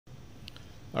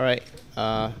All right,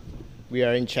 we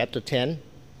are in chapter 10,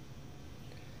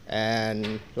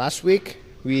 and last week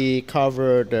we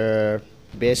covered the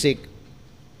basic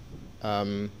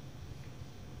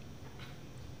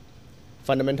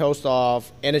fundamentals of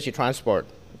energy transport.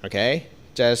 Okay,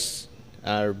 just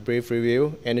a brief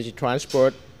review. Energy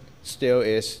transport still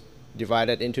is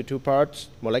divided into two parts: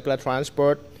 molecular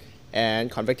transport and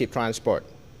convective transport,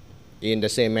 in the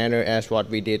same manner as what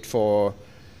we did for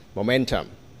momentum.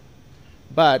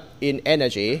 But in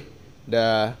energy,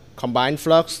 the combined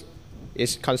flux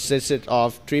is consisted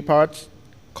of three parts: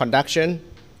 conduction,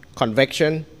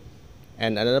 convection,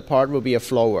 and another part will be a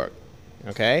flow work.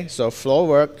 Okay, so flow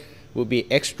work will be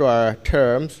extra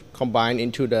terms combined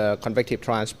into the convective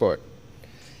transport.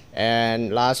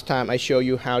 And last time I showed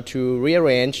you how to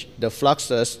rearrange the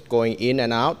fluxes going in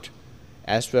and out,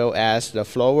 as well as the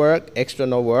flow work,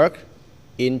 external work,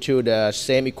 into the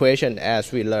same equation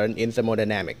as we learned in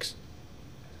thermodynamics.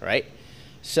 Right?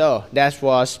 So that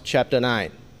was chapter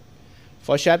 9.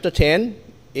 For chapter 10,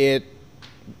 it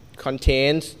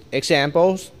contains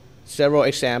examples, several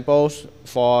examples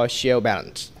for shear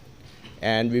balance.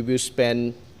 And we will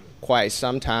spend quite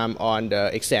some time on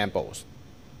the examples.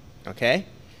 Okay?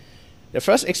 The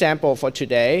first example for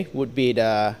today would be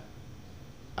the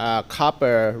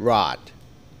copper rod.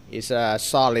 It's a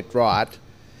solid rod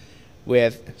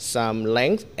with some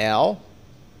length L,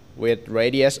 with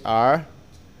radius R,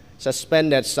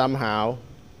 suspended somehow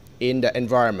in the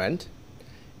environment,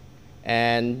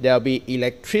 and there will be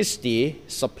electricity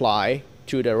supply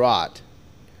to the rod.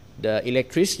 The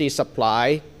electricity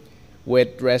supply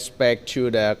with respect to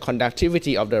the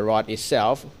conductivity of the rod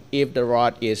itself. If the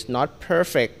rod is not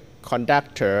perfect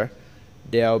conductor,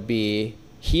 there will be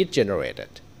heat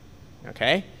generated.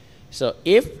 Okay? So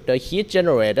if the heat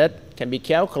generated can be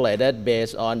calculated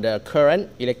based on the current,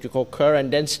 electrical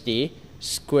current density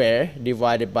square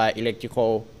divided by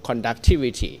electrical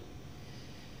conductivity.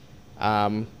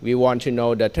 We want to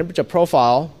know the temperature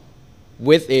profile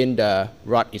within the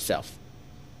rod itself.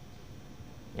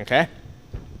 Okay?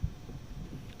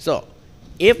 So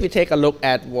if we take a look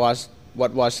at what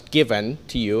was given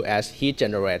to you as heat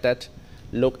generated,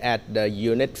 look at the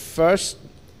unit first,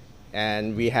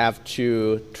 and we have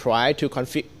to try to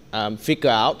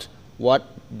figure out what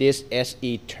this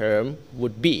SE term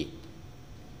would be.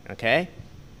 Okay?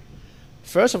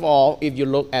 First of all, if you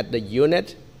look at the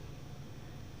unit,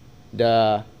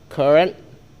 the current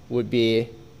would be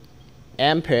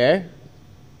ampere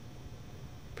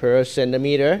per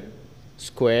centimeter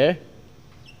square.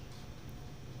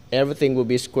 Everything will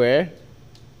be square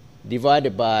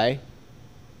divided by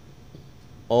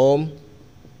ohm,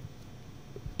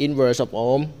 inverse of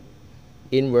ohm,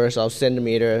 inverse of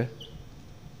centimeter,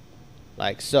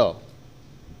 like so.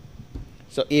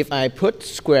 So if I put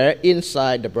square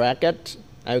inside the bracket,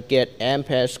 I'll get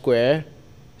ampere square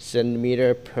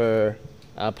centimeter per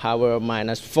power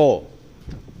minus 4.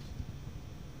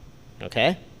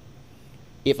 Okay?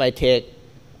 If I take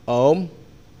ohm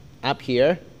up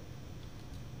here,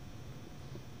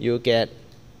 you get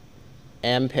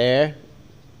ampere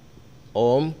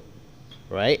ohm,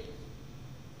 right?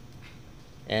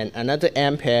 And another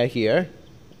ampere here,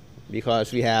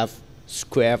 because we have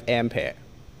square of ampere.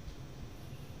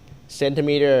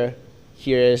 Centimeter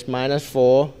here is minus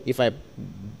 4. If I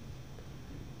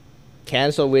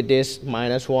cancel with this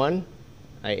minus 1,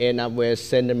 I end up with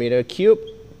centimeter cube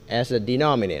as a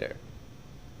denominator.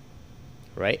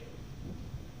 Right?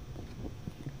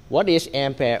 What is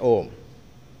ampere ohm?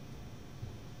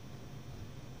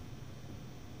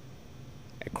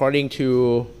 According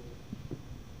to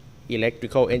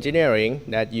electrical engineering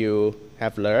that you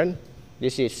have learned,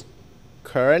 this is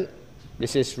current,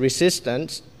 this is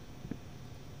resistance,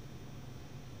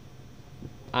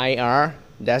 IR,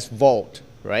 that's volt,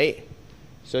 right?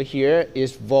 So here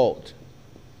is volt.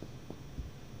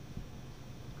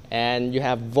 And you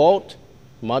have volt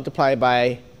multiplied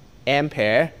by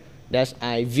ampere, that's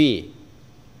IV.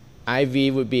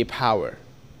 IV would be power.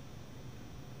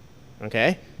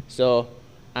 Okay? So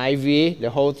IV, the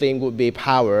whole thing would be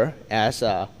power as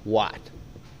a watt.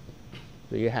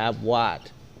 So you have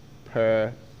watt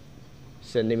per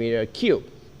centimeter cube.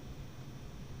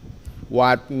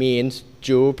 Watt means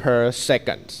joule per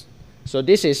second. So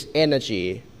this is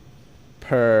energy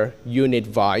per unit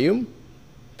volume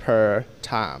per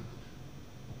time.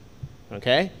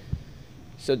 Okay?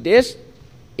 So this,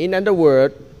 in other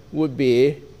words, would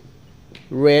be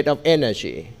rate of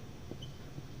energy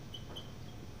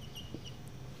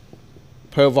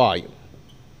per volume.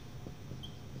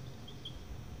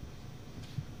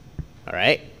 All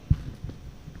right?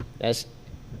 That's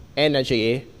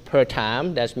energy per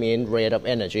time, that means rate of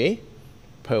energy.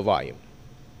 per volume.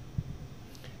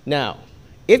 Now,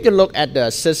 if you look at the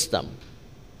system,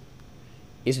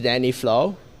 is there any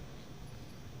flow?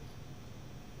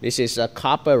 This is a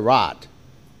copper rod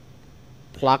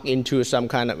plugged into some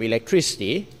kind of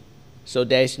electricity, so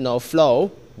there is no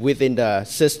flow within the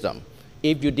system.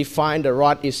 If you define the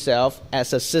rod itself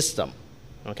as a system,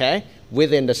 okay,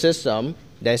 within the system,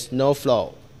 there's no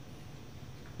flow.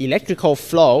 Electrical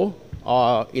flow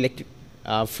or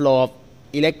flow of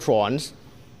electrons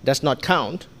does not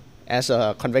count as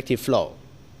a convective flow.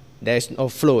 There is no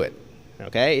fluid,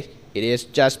 okay? It is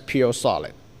just pure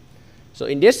solid. So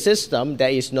in this system, there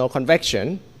is no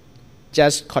convection,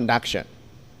 just conduction.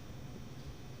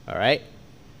 All right?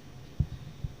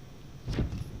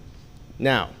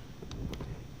 Now,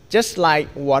 just like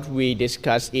what we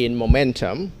discussed in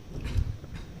momentum,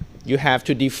 you have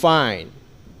to define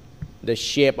the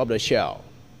shape of the shell.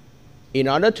 In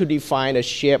order to define the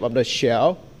shape of the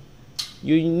shell,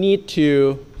 you need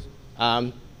to,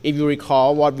 if you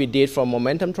recall what we did for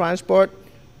momentum transport,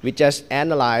 we just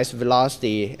analyzed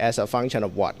velocity as a function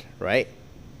of what, right?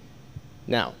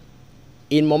 Now,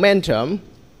 in momentum,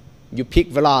 you pick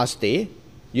velocity,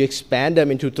 you expand them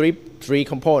into three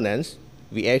components,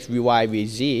 Vx, Vy,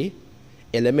 Vz,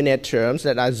 eliminate terms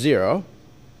that are zero,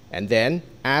 and then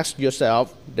ask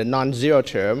yourself the non-zero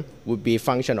term would be a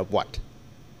function of what?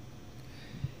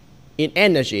 In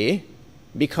energy,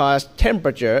 because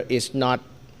temperature is not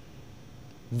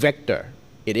vector,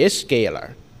 it is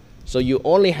scalar. So you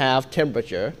only have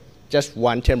temperature, just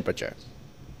one temperature.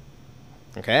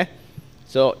 Okay?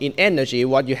 So in energy,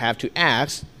 what you have to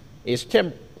ask is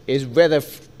whether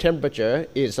temperature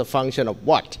is a function of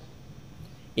what?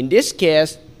 In this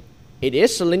case, it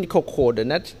is cylindrical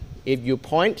coordinate. If you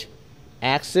point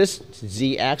axis,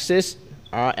 z-axis,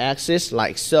 r-axis,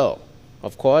 like so.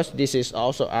 Of course, this is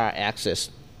also r-axis.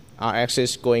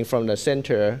 R-axis going from the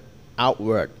center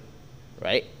outward,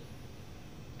 right?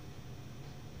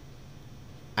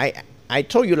 I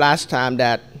told you last time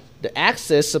that the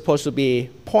axis is supposed to be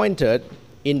pointed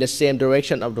in the same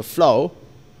direction of the flow,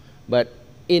 but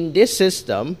in this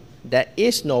system, there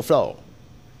is no flow.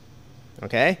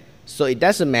 Okay? So it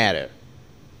doesn't matter.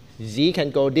 Z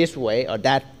can go this way or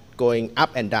that going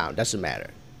up and down, doesn't matter.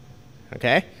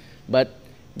 Okay? But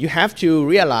you have to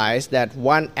realize that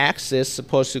one axis is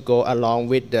supposed to go along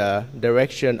with the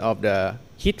direction of the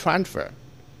heat transfer.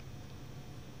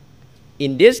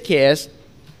 In this case,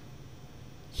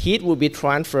 heat will be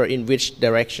transferred in which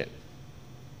direction?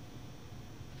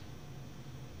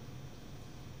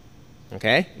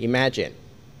 Okay, imagine.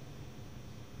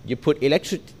 You put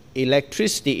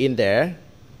electricity in there,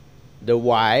 the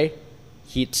Y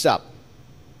heats up.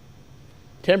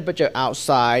 Temperature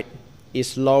outside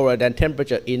is lower than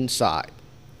temperature inside.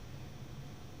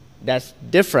 That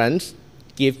difference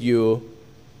gives you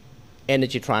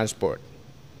energy transport.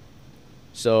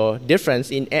 So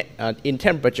difference in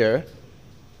temperature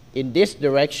in this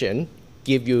direction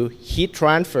give you heat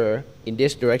transfer in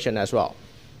this direction as well.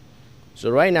 So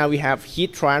right now we have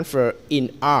heat transfer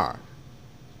in R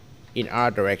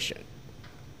direction.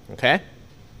 Okay?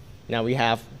 Now we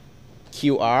have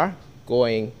QR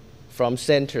going from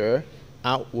center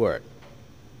outward.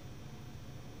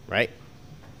 Right?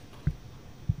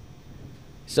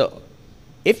 So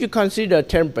if you consider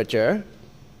temperature,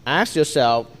 ask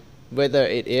yourself whether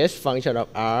it is function of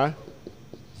R,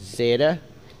 zeta,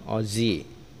 or Z.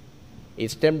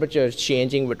 Is temperature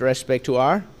changing with respect to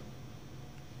R?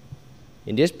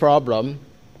 In this problem,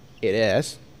 it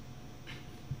is.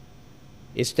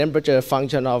 Is temperature a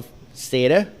function of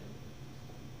zeta?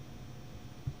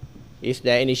 Is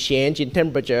there any change in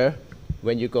temperature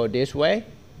when you go this way?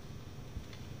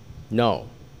 No.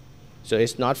 So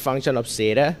it's not function of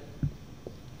zeta.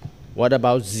 What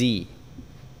about Z?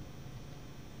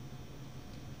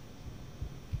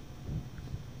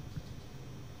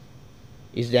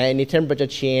 Is there any temperature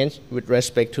change with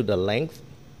respect to the length?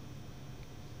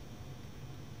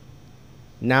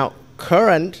 Now,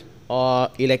 current or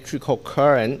electrical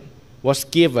current was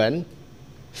given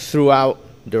throughout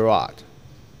the rod.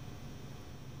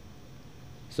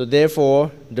 So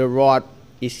therefore, the rod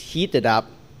is heated up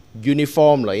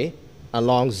uniformly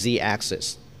along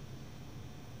z-axis.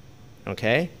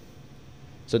 Okay?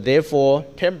 So therefore,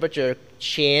 temperature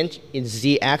change in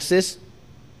z-axis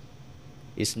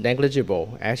is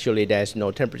negligible. Actually, there's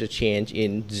no temperature change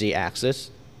in z-axis.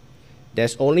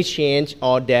 There's only change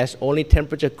or there's only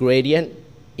temperature gradient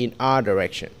in r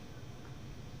direction.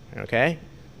 Okay?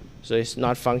 So it's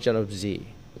not function of z.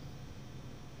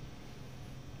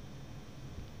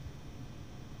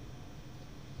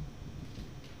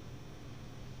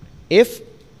 If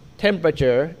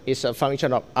temperature is a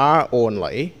function of R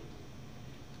only.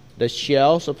 The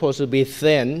shell supposed to be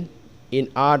thin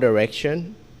in R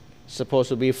direction, supposed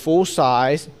to be full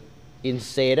size in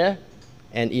theta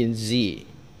and in Z.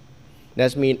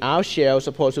 That means our shell is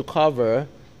supposed to cover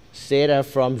theta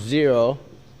from 0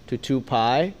 to 2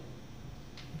 pi,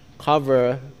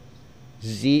 cover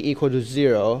Z equal to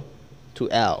 0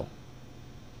 to L.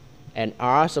 And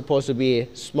R is supposed to be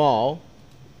small,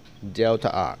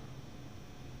 delta R.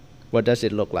 What does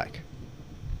it look like?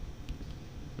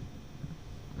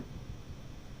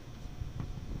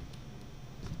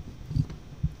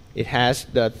 It has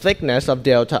the thickness of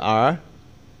delta R.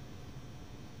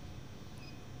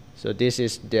 So this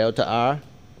is delta R.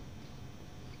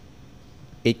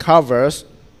 It covers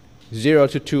 0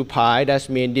 to 2 pi. That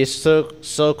means this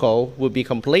circle will be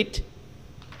complete.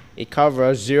 It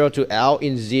covers 0 to L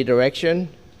in Z direction.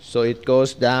 So it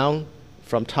goes down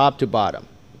from top to bottom.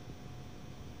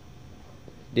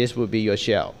 This will be your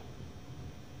shell.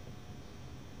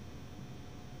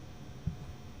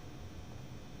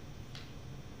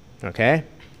 Okay?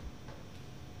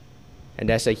 And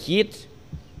there's a heat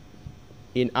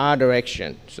in R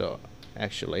direction. So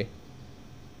actually,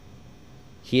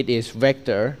 heat is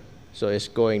vector, so it's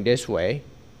going this way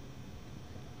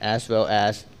as well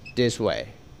as this way.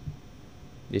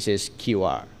 This is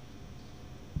QR.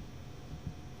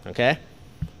 Okay?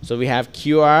 So we have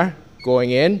QR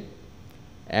going in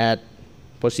at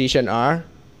position R,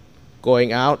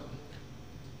 going out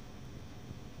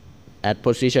at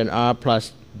position R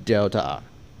plus delta R.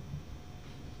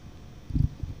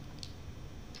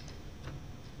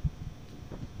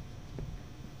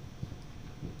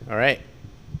 All right.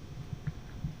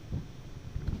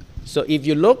 So if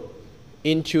you look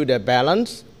into the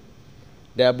balance,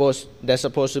 there's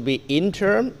supposed to be in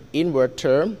term, inward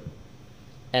term,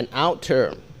 and out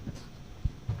term.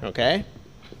 Okay?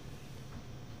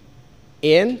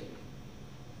 In,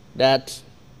 that's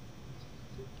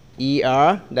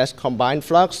ER, that's combined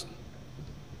flux,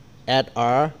 at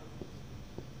R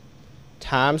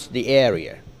times the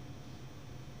area.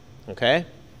 Okay?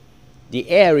 The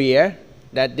area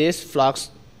that this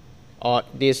flux or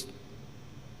this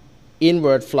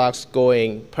inward flux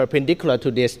going perpendicular to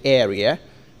this area,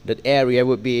 that area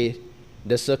would be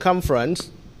the circumference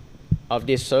of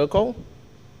this circle,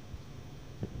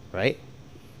 right?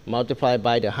 Multiplied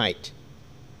by the height.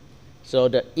 So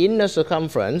the inner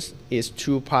circumference is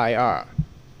 2 pi R,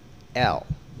 L.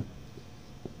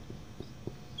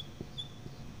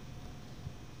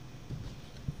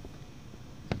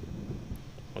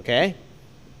 Okay?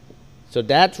 So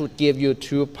that would give you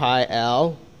 2 pi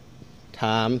L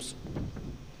times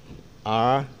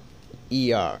R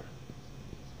ER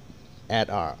at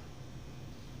R.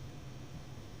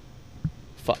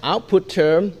 For output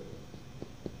term,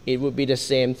 it would be the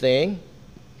same thing,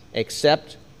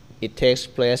 except it takes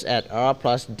place at R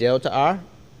plus delta R.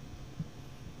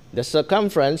 The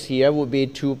circumference here would be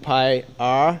 2 pi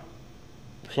R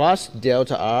plus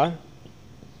delta R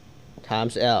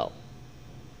times L.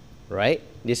 Right?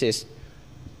 This is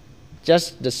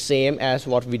just the same as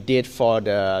what we did for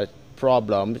the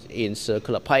problem in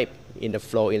circular pipe, in the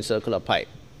flow in circular pipe.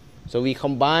 So we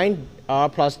combine R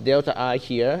plus delta R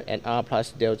here and R plus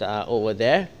delta R over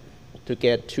there to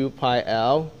get 2 pi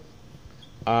L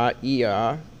R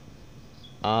ER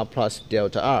R plus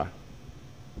delta R.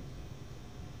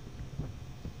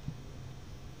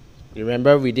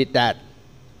 Remember we did that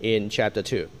in chapter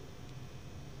 2.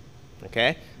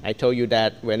 Okay? I told you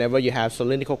that whenever you have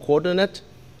cylindrical coordinate,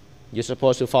 you're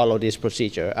supposed to follow this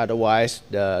procedure. Otherwise,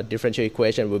 the differential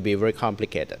equation will be very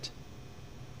complicated.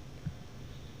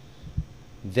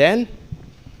 Then,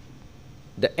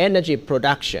 the energy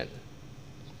production.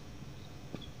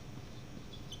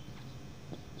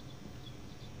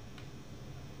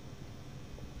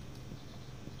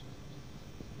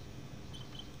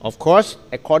 Of course,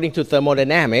 according to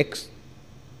thermodynamics,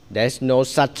 there's no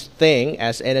such thing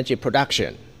as energy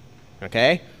production.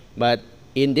 Okay? But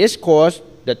in this course,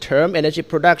 the term energy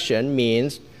production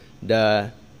means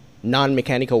the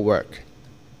non-mechanical work.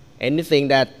 Anything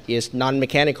that is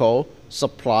non-mechanical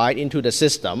supplied into the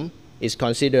system is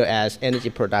considered as energy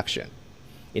production.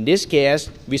 In this case,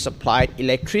 we supplied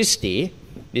electricity.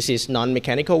 This is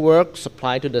non-mechanical work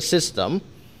supplied to the system.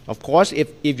 Of course, if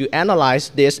you analyze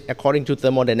this according to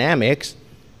thermodynamics,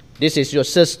 this is your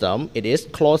system. It is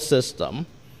closed system.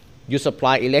 You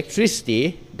supply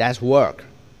electricity, that's work.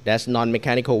 That's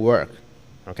non-mechanical work.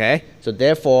 Okay? So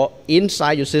therefore,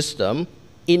 inside your system,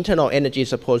 internal energy is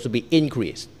supposed to be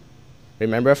increased.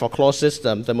 Remember, for closed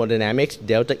system thermodynamics,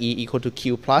 delta E equal to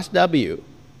Q plus W.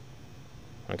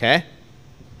 Okay?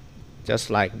 Just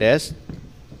like this.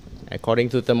 According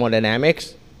to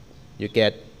thermodynamics, you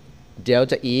get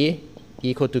delta E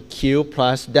equal to Q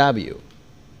plus W.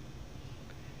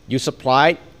 You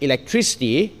supply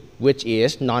electricity, which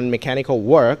is non-mechanical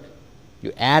work.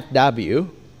 You add W.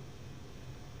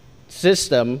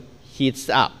 System heats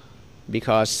up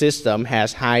because system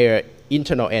has higher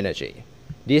internal energy.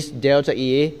 This delta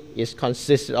E is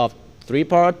consisted of three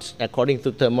parts according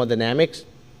to thermodynamics: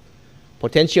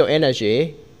 potential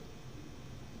energy,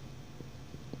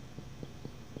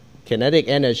 kinetic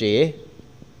energy,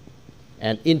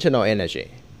 and internal energy.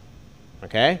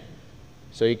 Okay?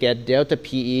 So you get delta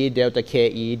PE, delta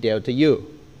KE, delta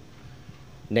U.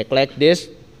 Neglect this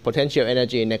potential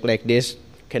energy, neglect this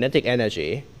kinetic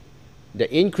energy. The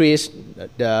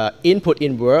input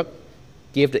in work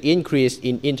give the increase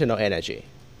in internal energy.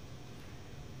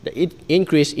 The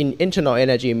increase in internal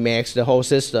energy makes the whole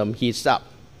system heats up.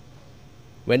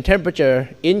 When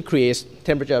temperature increase,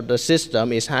 temperature of the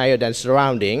system is higher than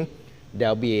surrounding,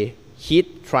 there'll be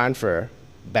heat transfer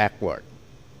backward.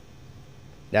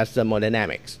 That's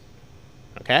thermodynamics.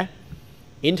 Okay?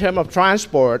 In terms of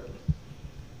transport,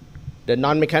 the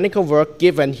non-mechanical work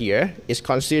given here is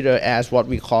considered as what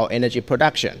we call energy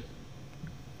production.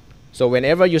 So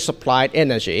whenever you supply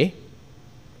energy,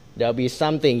 there'll be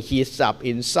something heats up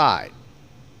inside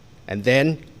and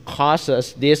then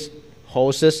causes this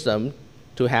whole system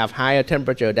to have higher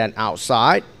temperature than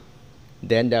outside.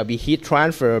 Then there'll be heat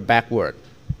transfer backward.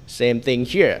 Same thing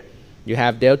here. You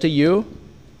have delta U,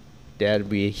 there'll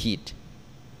be heat.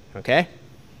 Okay?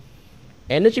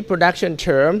 Energy production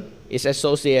term is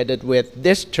associated with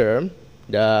this term,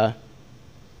 the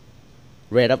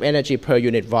rate of energy per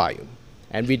unit volume.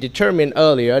 And we determined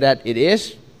earlier that it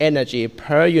is energy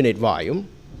per unit volume.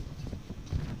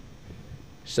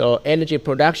 So energy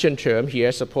production term here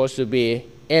is supposed to be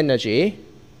energy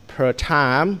per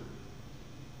time,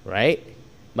 right?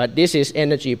 But this is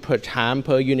energy per time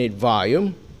per unit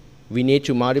volume. We need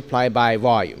to multiply by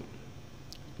volume.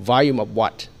 Volume of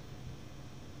what?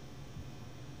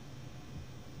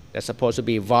 That's supposed to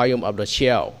be volume of the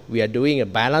shell. We are doing a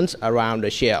balance around the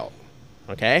shell.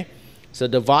 Okay? So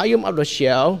the volume of the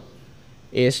shell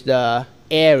is the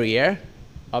area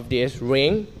of this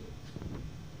ring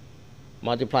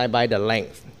multiplied by the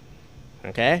length.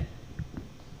 Okay?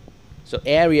 So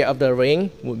area of the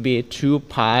ring would be 2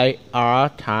 pi r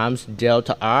times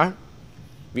delta r.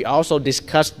 We also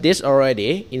discussed this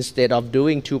already. Instead of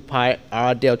doing 2 pi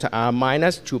r delta r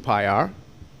minus 2 pi r,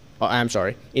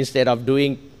 instead of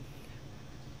doing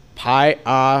pi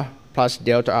r plus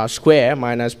delta r square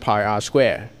minus pi r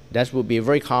square, that would be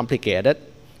very complicated.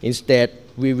 Instead,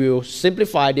 we will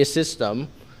simplify this system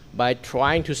by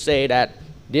trying to say that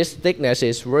this thickness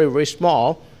is very, very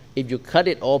small. If you cut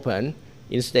it open,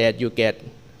 instead you get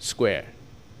square.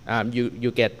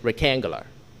 You get rectangular.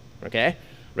 Okay?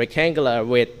 Rectangular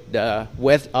with the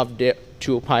width of the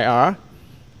 2 pi r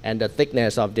and the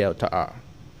thickness of delta r.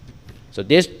 So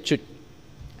this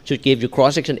should give you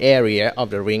cross-section area of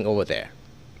the ring over there.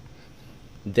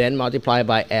 Then multiply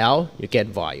by L, you get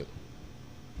volume.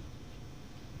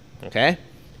 Okay?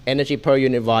 Energy per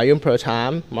unit volume per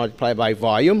time multiplied by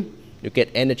volume, you get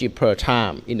energy per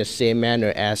time in the same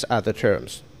manner as other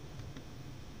terms.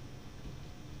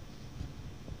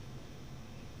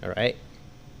 All right?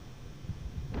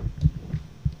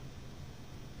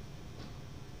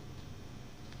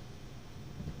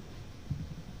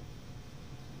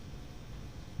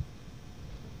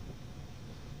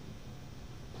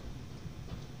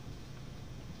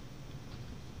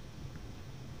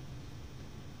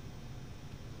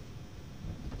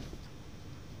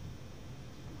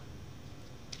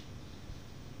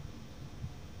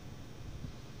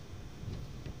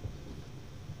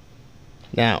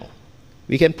 Now,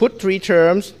 we can put three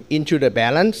terms into the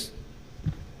balance,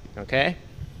 okay?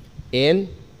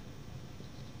 In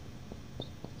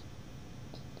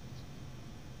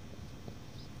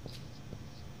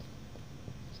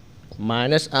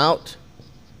minus out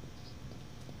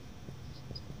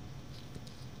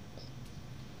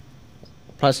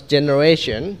plus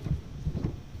generation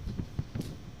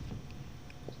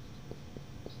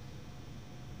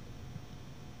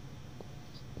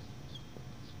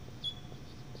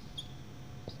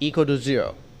equal to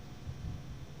 0.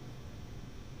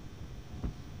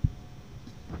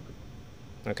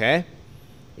 Okay?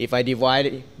 If I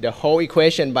divide the whole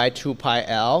equation by 2 pi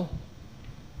L,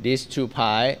 this 2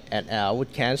 pi and L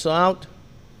would cancel out.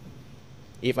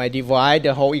 If I divide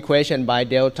the whole equation by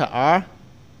delta R,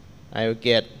 I will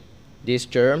get this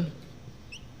term.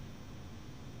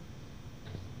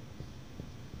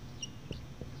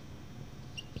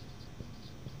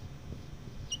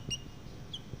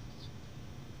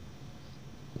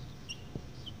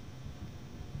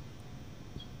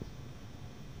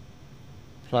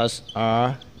 plus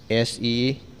R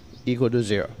SE equal to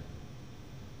 0.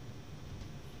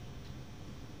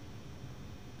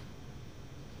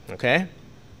 Okay?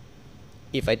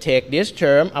 If I take this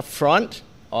term up front,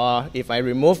 or if I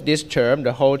remove this term,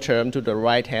 the whole term to the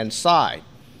right-hand side,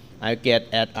 I get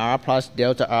at R plus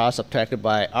delta R subtracted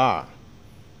by R.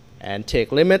 And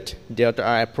take limit, delta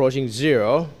R approaching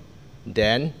 0,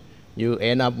 then you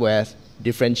end up with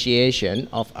differentiation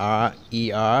of R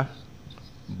ER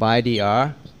by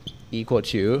dr equal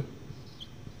to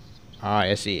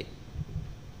RSE.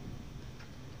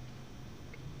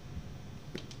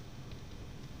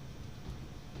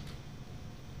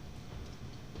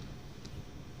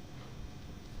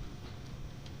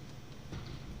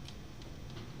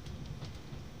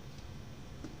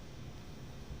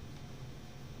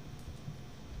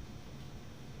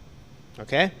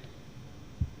 Okay?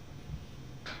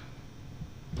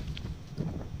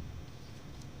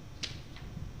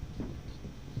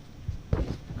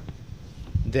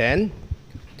 Then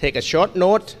take a short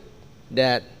note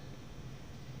that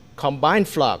combined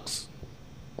flux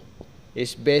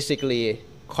is basically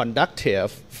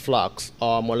conductive flux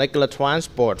or molecular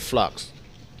transport flux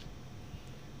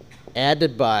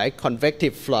added by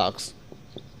convective flux,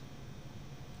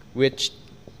 which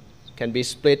can be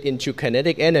split into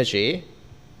kinetic energy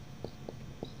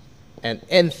and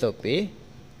enthalpy.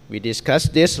 We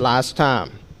discussed this last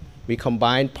time. We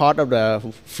combined part of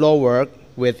the flow work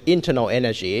with internal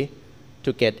energy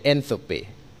to get enthalpy.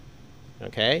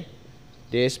 Okay?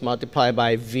 This multiplied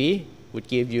by V would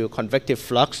give you convective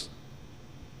flux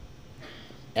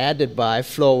added by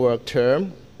flow work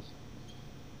term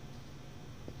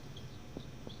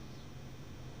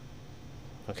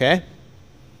okay?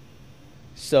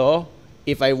 So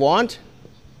if I want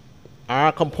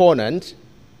R component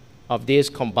of this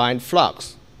combined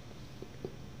flux,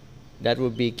 that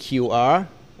would be QR,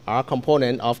 R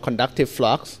component of conductive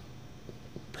flux,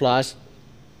 plus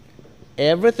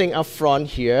everything up front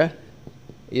here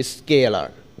is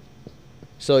scalar.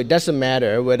 So it doesn't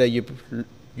matter whether you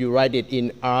write it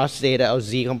in R, theta, or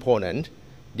Z component,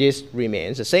 this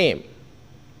remains the same.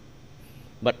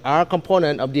 But R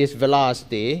component of this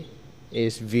velocity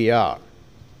is VR.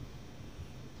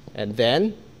 And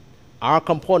then R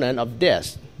component of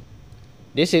this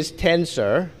is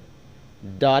tensor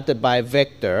dotted by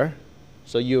vector.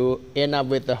 So you end up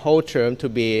with the whole term to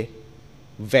be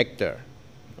vector.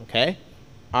 Okay?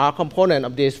 R component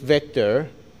of this vector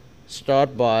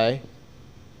start by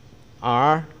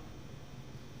R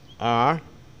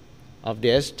of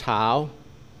this tau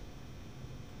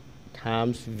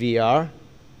times VR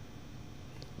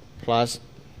plus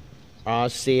R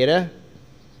theta,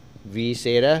 V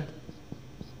theta,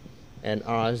 and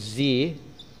RZ,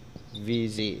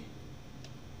 VZ.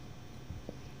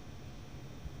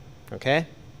 Okay?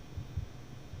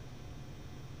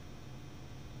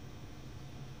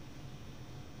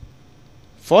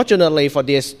 Fortunately for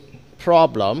this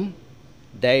problem,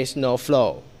 there is no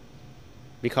flow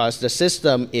because the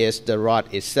system is the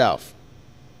rod itself.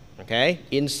 Okay?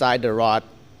 Inside the rod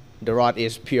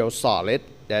is pure solid.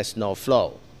 There's no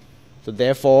flow. So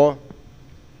therefore,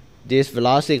 this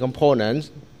velocity component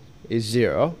is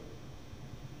 0.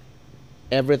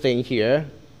 Everything here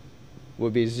will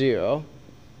be 0.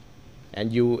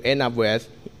 And you end up with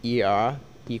ER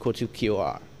equal to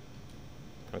QR.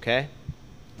 Okay?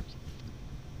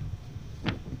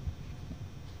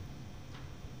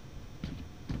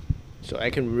 So I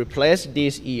can replace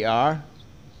this ER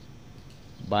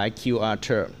by QR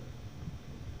term.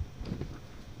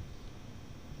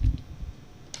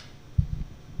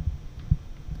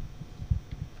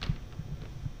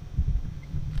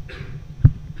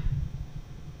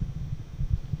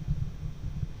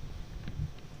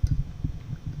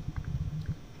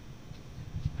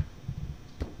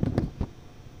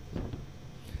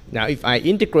 Now if I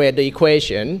integrate the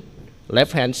equation,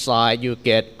 left hand side you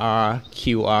get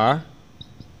RQR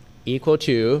equal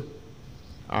to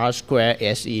R squared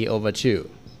SE over 2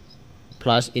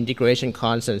 plus integration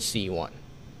constant C1.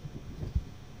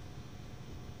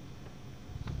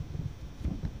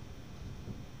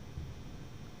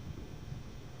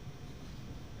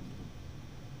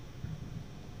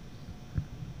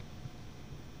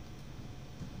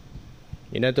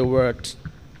 In other words,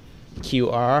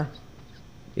 QR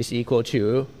is equal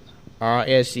to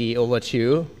RSE over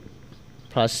 2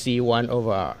 plus C1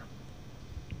 over R.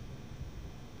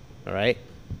 All right?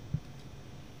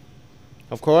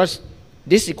 Of course,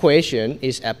 this equation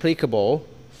is applicable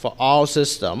for all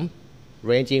systems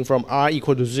ranging from R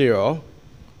equal to 0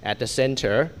 at the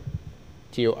center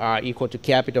till R equal to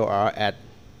capital R at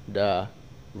the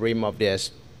rim of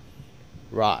this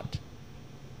rod.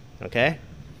 Okay?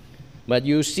 But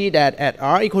you see that at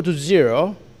R equal to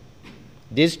 0,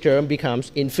 this term becomes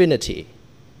infinity,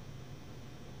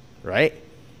 right?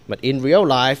 But in real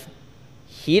life,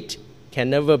 heat can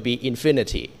never be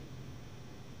infinity.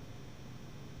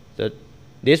 So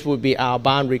this would be our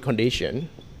boundary condition.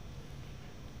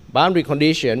 Boundary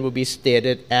condition will be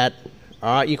stated at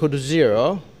R equal to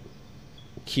 0,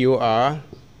 QR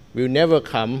will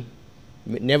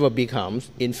never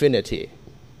becomes infinity.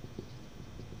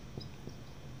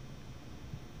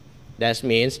 That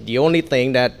means the only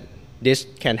thing that this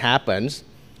can happen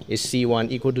is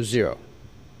C1 equal to 0.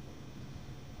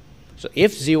 So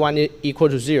if Z1 equal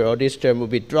to 0, this term will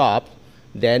be dropped,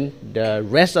 then the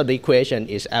rest of the equation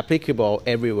is applicable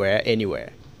everywhere,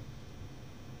 anywhere.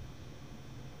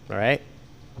 All right?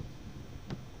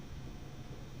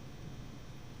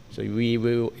 So we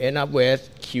will end up with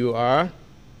QR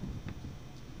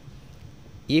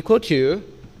equal to,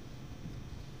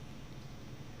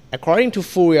 according to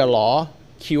Fourier law,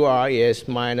 QR is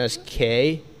minus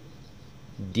K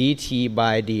dt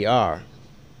by dr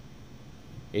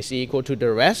is equal to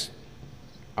the rest,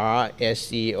 R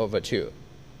SE over 2.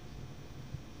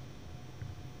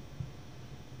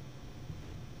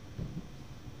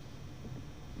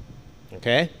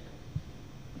 Okay?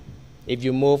 If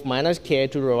you move minus K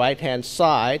to the right-hand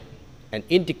side and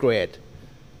integrate,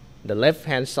 the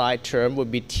left-hand side term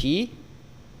would be T.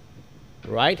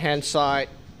 Right-hand side,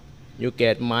 you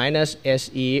get minus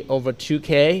SE over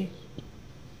 2K.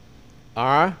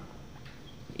 R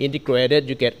integrated,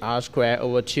 you get R squared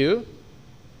over 2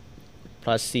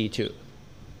 plus C2.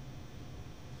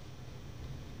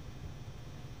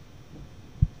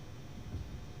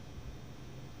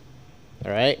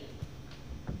 All right?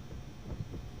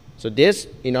 So this,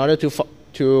 in order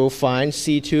to find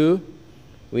C2,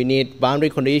 we need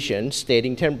boundary conditions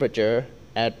stating temperature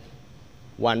at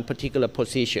one particular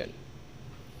position.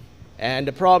 And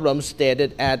the problem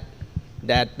stated at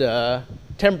that the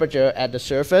temperature at the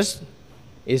surface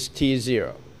is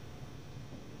T0.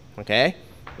 Okay?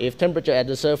 If temperature at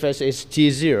the surface is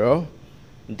T0,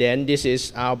 then this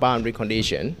is our boundary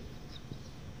condition.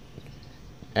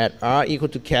 At R equal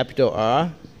to capital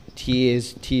R, T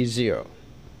is T0.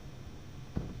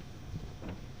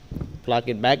 Plug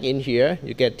it back in here,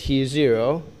 you get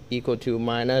T0 equal to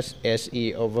minus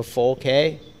SE over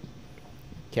 4K,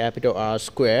 capital R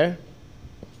squared,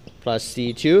 plus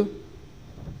C2.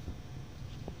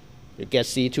 You get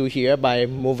C2 here by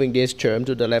moving this term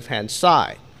to the left-hand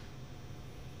side.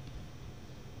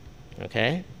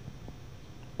 Okay?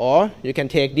 Or you can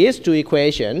take these two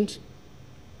equations,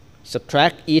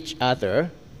 subtract each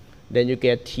other, then you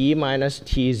get T minus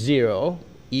T0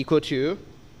 equal to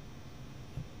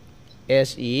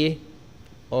SE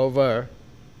over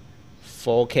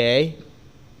 4K,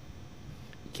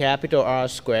 capital R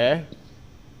squared.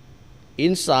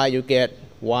 Inside you get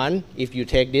 1 if you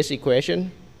take this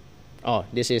equation. Oh,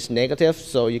 this is negative,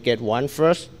 so you get 1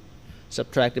 first,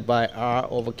 subtracted by R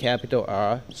over capital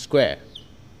R squared.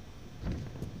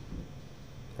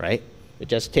 Right? You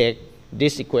just take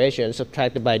this equation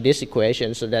subtracted by this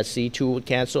equation so that C2 would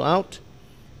cancel out.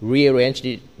 Rearrange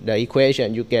the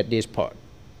equation, you get this part.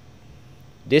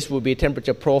 This will be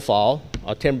temperature profile,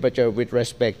 or temperature with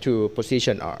respect to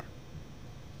position R.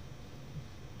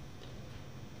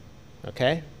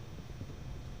 Okay?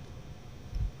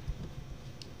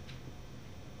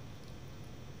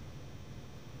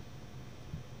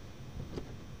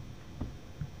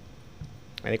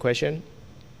 Any question?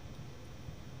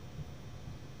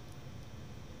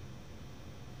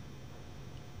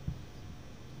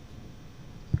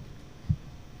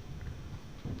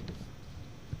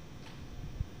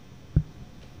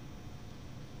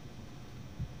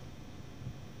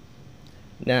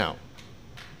 Now,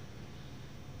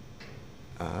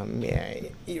 may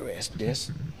I erase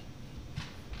this?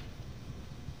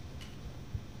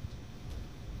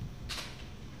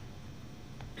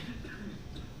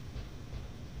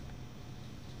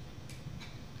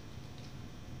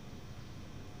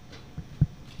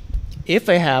 If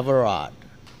I have a rod,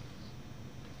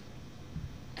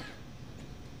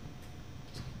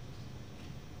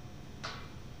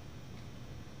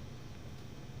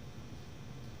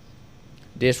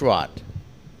 this rod,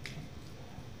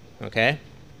 okay,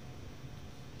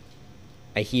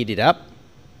 I heat it up.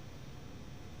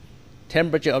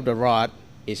 Temperature of the rod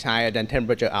is higher than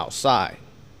temperature outside.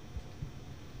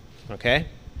 Okay?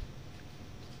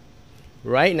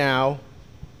 Right now,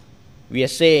 we are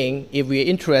saying if we are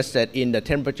interested in the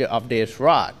temperature of this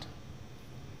rod,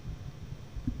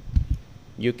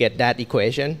 you get that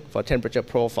equation for temperature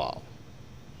profile.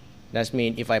 That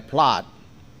means if I plot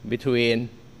between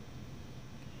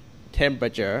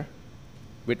temperature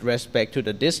with respect to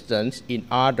the distance in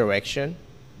r direction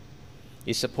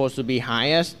is supposed to be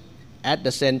highest at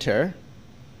the center,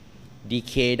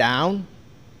 decay down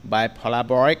by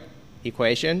parabolic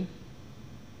equation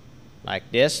like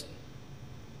this,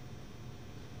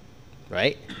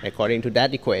 right? According to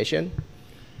that equation,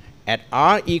 at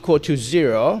r equal to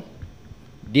 0,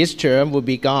 this term will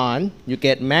be gone. You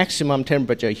get maximum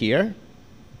temperature here.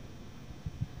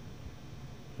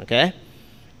 Okay?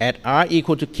 At r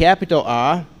equal to capital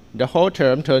R, the whole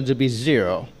term turns to be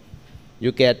 0.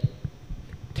 You get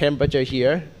temperature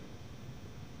here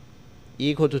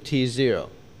equal to T0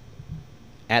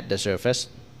 at the surface.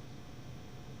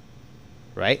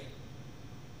 Right?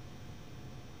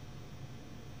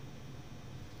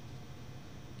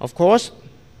 Of course,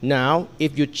 now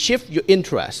if you shift your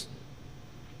interest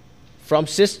from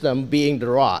system being the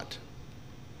rod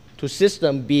to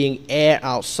system being air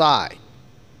outside,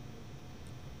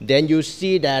 then you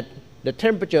see that the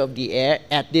temperature of the air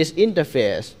at this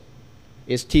interface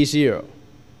is T0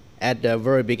 at the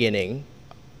very beginning,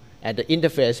 at the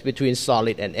interface between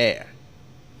solid and air.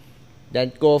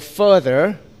 Then go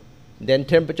further, then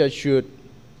temperature should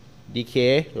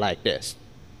decay like this,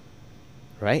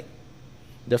 right?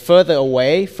 The further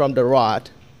away from the rod,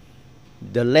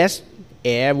 the less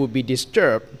air will be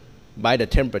disturbed by the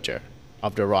temperature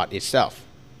of the rod itself.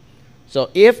 So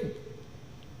if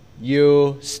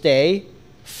you stay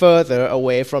further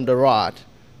away from the rod,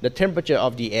 the temperature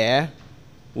of the air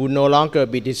will no longer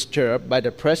be disturbed by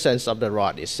the presence of the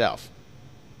rod itself.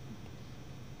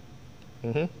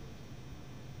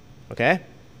 Okay?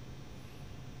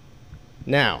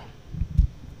 Now,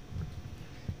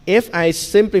 if I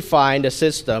simplify the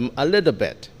system a little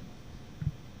bit,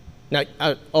 now,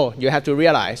 you have to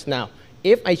realize now,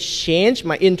 if I change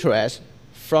my interest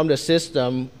from the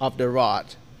system of the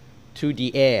rod to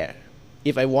the air,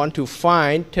 if I want to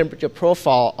find temperature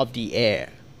profile of the air,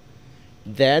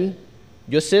 then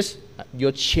your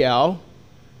shell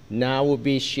now will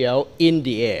be shell in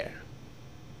the air.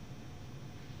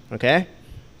 Okay?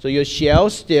 So your shell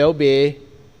still be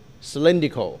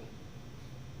cylindrical.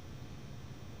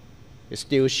 It's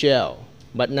still shell,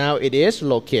 but now it is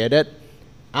located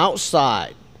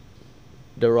outside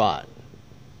the rod.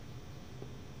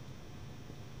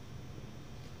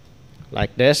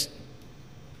 Like this.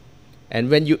 And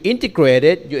when you integrate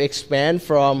it, you expand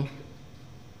from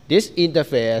this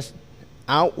interface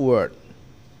outward.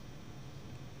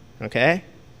 Okay?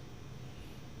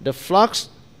 The flux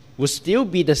will still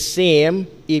be the same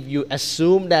if you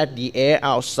assume that the air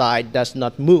outside does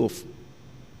not move.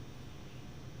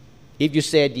 If you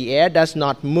say the air does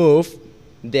not move,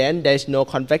 then there is no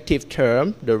convective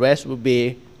term. The rest will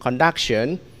be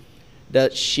conduction. The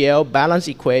shell balance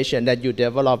equation that you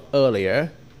developed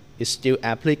earlier is still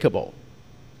applicable.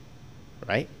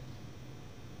 Right?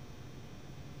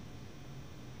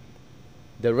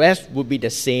 The rest will be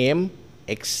the same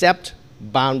except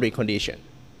boundary condition.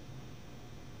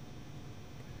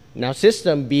 Now,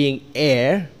 system being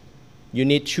air, you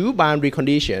need two boundary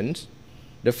conditions.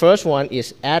 The first one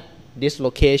is at this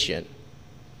location.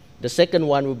 The second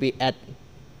one will be at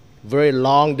very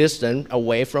long distance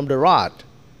away from the rod.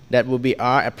 That will be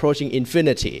R approaching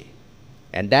infinity.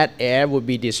 And that air will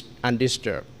be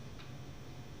undisturbed.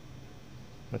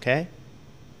 Okay?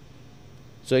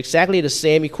 So exactly the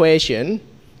same equation,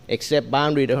 except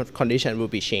boundary condition will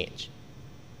be changed.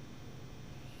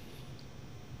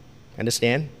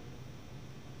 Understand?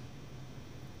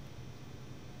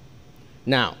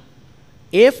 Now,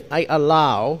 if I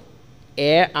allow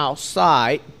air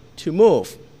outside to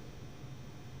move,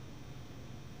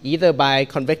 either by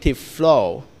convective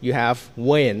flow, you have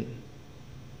wind,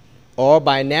 or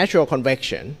by natural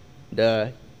convection,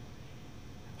 the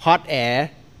hot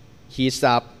air heats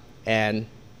up and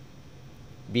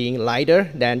being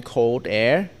lighter than cold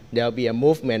air, there will be a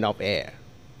movement of air.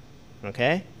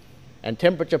 Okay? And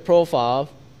temperature profile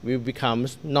will become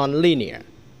nonlinear.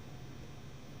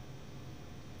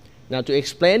 Now, to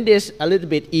explain this a little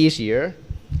bit easier,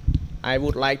 I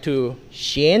would like to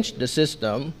change the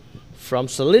system from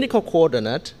cylindrical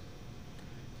coordinate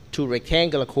to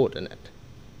rectangular coordinate.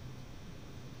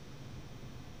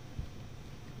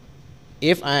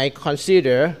 If I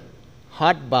consider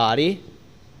hot body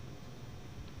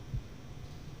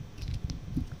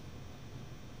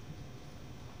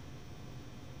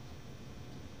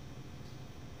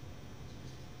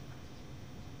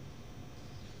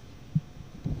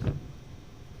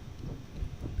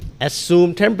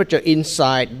assume temperature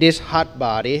inside this hot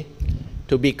body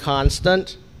to be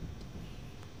constant,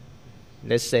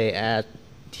 let's say at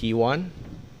T1,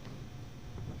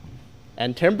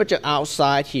 and temperature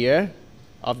outside here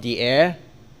of the air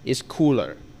is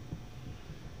cooler.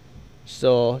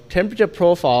 So temperature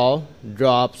profile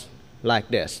drops like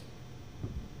this.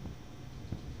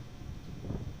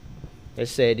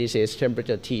 Let's say this is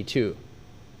temperature T2.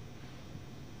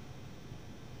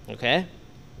 Okay?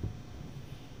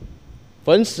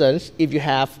 For instance, if you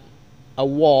have a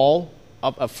wall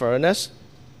of a furnace,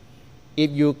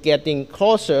 if you're getting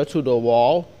closer to the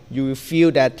wall, you will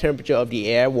feel that temperature of the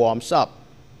air warms up.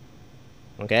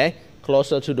 Okay?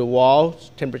 Closer to the wall,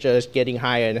 temperature is getting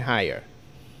higher and higher.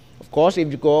 Of course,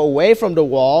 if you go away from the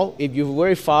wall, if you're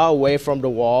very far away from the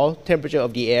wall, temperature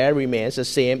of the air remains the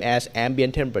same as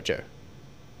ambient temperature.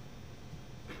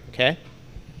 Okay?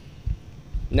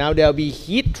 Now there will be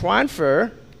heat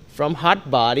transfer from hot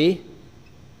body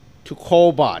to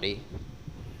cold body.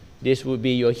 This would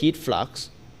be your heat flux.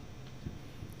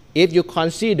 If you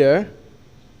consider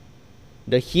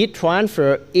the heat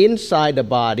transfer inside the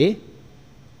body,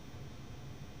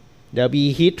 there will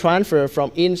be heat transfer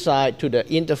from inside to the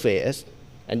interface,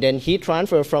 and then heat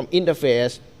transfer from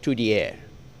interface to the air.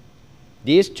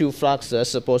 These two fluxes are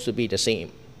supposed to be the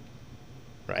same,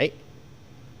 right?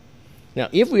 Now,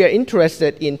 if we are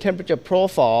interested in temperature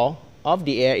profile of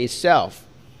the air itself,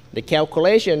 the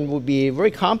calculation would be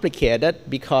very complicated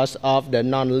because of the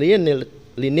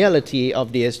nonlinearity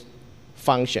of this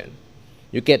function.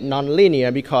 You get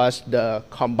nonlinear because the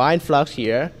combined flux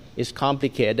here is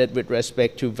complicated with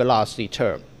respect to velocity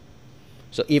term.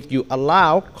 So if you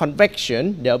allow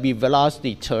convection, there will be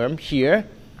velocity term here,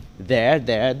 there,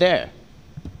 there, there.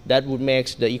 That would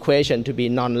make the equation to be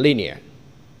nonlinear.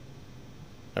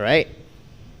 All right?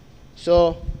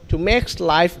 So to make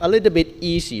life a little bit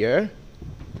easier,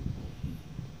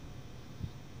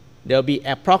 there will be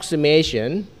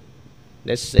approximation.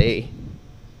 Let's say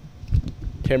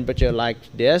temperature like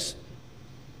this.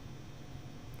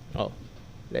 Oh,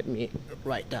 let me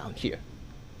write down here.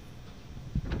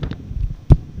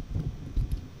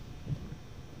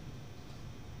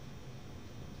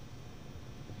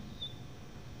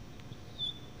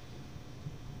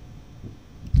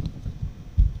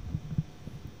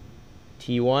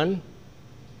 T1.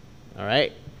 All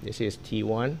right, this is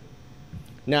T1.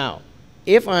 Now,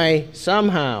 if I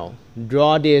somehow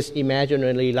draw this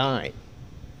imaginary line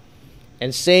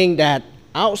and saying that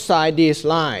outside this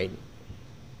line,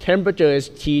 temperature is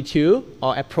T2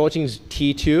 or approaching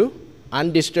T2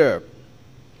 undisturbed.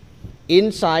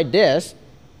 Inside this,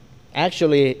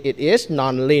 actually it is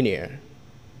nonlinear.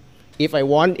 If I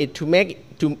want to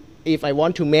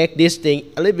make this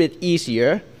thing a little bit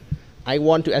easier, I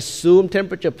want to assume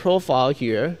temperature profile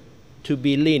here to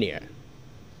be linear.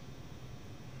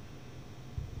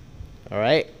 All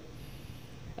right?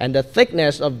 And the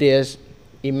thickness of this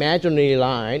imaginary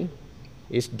line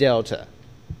is delta.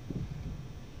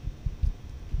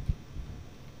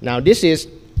 Now this is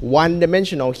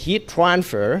one-dimensional heat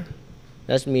transfer.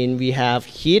 That means we have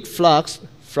heat flux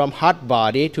from hot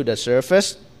body to the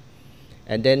surface,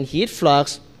 and then heat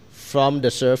flux from the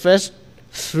surface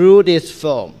through this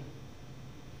film,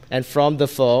 and from the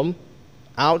film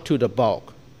out to the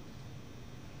bulk.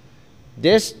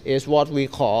 This is what we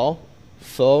call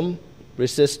film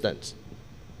resistance.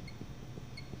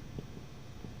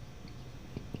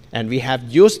 And we have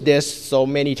used this so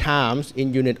many times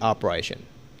in unit operation.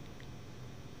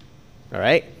 All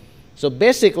right? So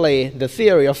basically, the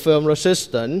theory of film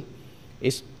resistance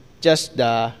is just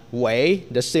the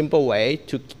simple way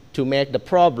to make the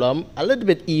problem a little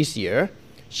bit easier,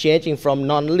 changing from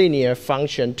nonlinear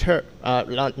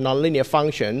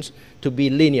functions to be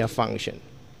linear function.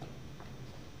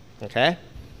 Okay?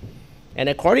 And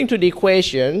according to the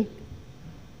equation,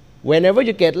 whenever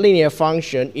you get linear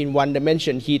function in one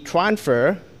dimension heat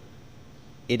transfer,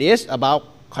 it is about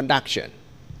conduction,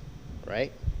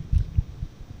 right?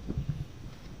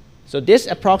 So this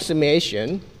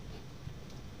approximation,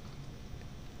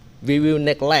 we will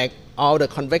neglect all the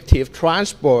convective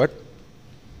transport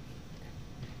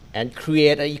and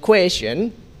create an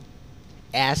equation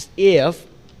as if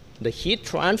the heat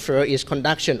transfer is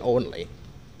conduction only.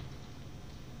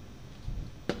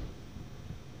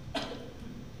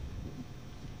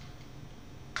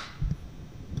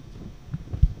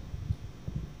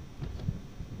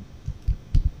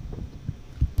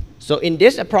 So in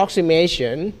this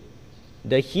approximation,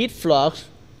 the heat flux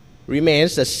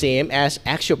remains the same as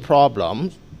actual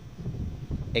problem,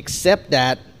 except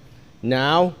that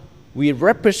now we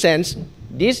represent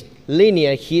this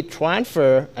linear heat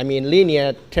transfer,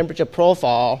 linear temperature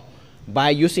profile, by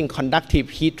using conductive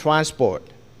heat transport.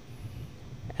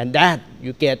 And that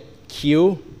you get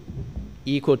Q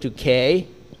equal to K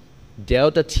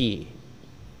delta T.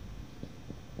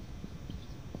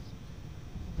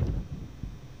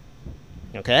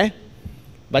 Okay?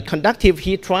 But conductive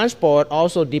heat transport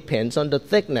also depends on the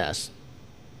thickness,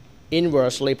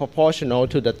 inversely proportional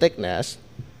to the thickness.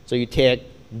 So you take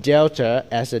delta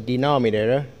as a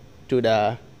denominator to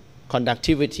the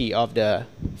conductivity of the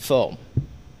film.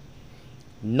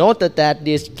 Note that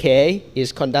this K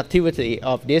is conductivity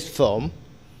of this film.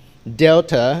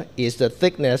 Delta is the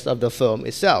thickness of the film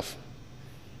itself.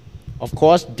 Of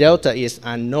course, delta is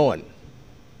unknown.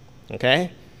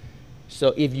 Okay?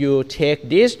 So if you take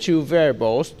these two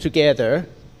variables together,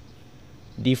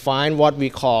 define what we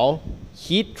call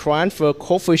heat transfer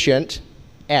coefficient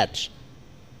H,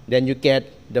 then you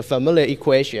get the familiar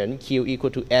equation Q equal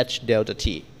to H delta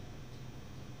T.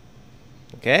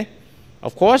 Okay?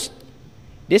 Of course,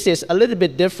 this is a little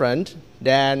bit different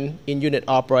than in unit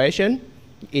operation.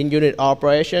 In unit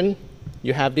operation,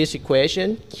 you have this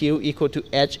equation, Q equal to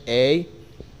HA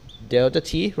delta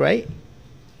T, right?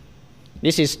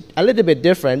 This is a little bit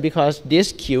different because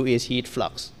this Q is heat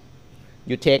flux.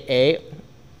 You take A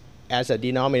as a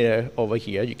denominator over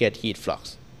here, you get heat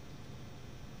flux.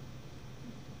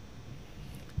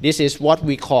 This is what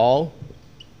we call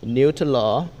Newton's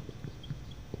law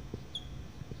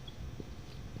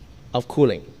of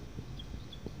cooling.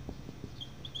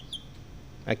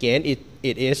 Again, it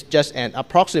is just an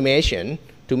approximation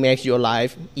to make your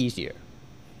life easier.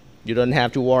 You don't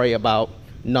have to worry about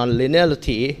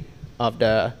nonlinearity of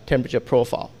the temperature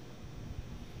profile.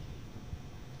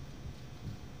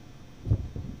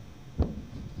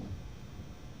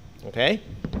 Okay?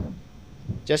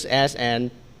 Just as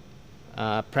an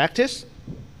practice,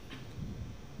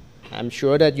 I'm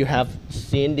sure that you have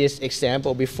seen this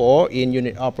example before in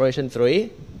unit operation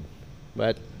 3,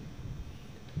 but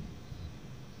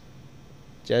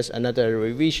just another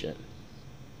revision.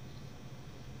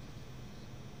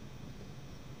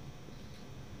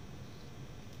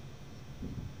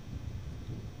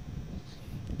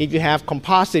 If you have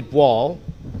composite wall,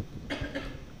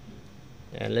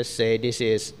 and let's say this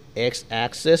is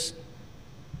x-axis,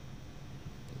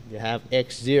 you have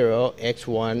x0,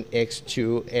 x1,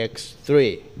 x2,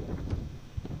 x3.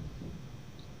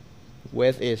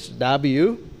 Width is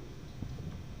W.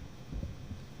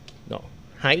 No,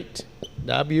 height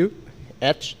W,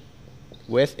 H,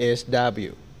 width is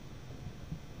W.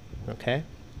 Okay?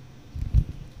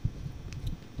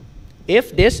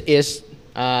 If this is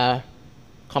a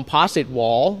composite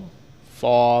wall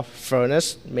for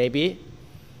furnace, maybe,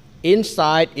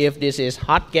 inside, if this is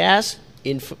hot gas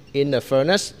in the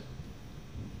furnace,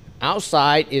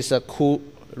 outside is a cool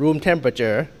room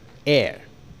temperature air.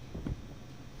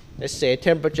 Let's say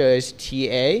temperature is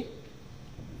TA.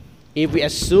 If we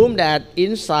assume that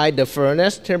inside the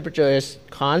furnace temperature is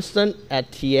constant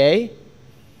at TA,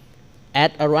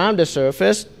 at around the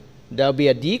surface there will be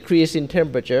a decrease in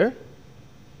temperature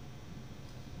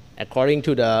according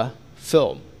to the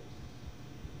film.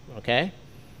 Okay?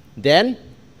 Then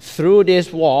through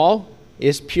this wall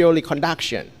is purely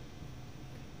conduction.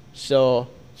 So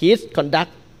heat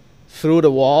conduct through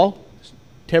the wall,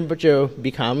 temperature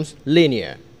becomes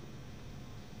linear.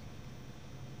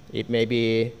 It may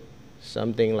be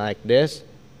something like this,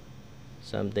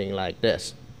 something like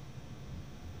this.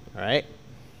 All right?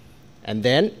 And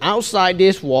then outside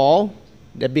this wall,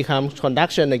 there becomes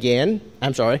conduction again.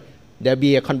 I'm sorry, there'll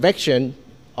be a convection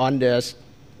on this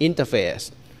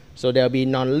interface. So there'll be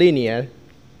nonlinear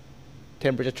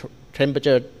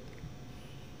temperature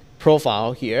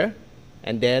profile here.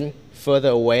 And then further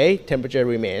away, temperature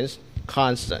remains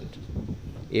constant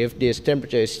if this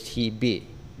temperature is TB.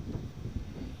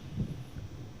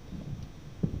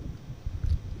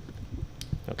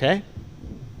 Okay?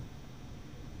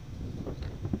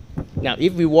 Now,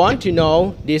 if we want to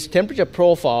know this temperature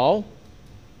profile,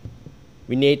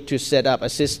 we need to set up a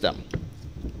system.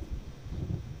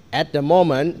 At the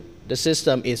moment, the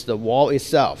system is the wall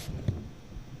itself.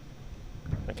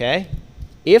 Okay?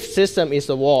 If system is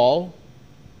the wall,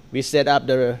 we set up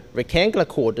the rectangular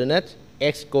coordinate,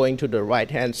 x going to the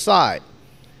right-hand side.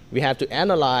 We have to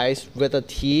analyze whether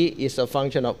t is a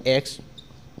function of x,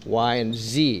 y, and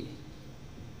z.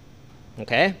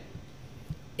 Okay?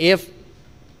 If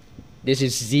this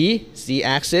is z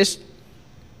axis,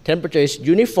 temperature is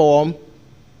uniform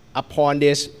upon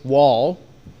this wall,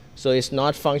 so it's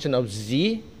not function of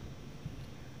z.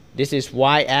 This is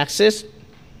y axis.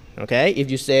 Okay? If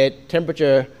you say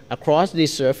temperature across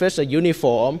this surface are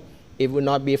uniform, it will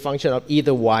not be a function of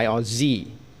either y or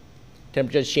z.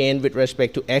 Temperature change with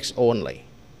respect to x only.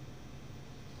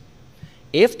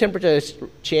 If temperature is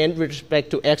changed with respect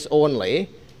to x only,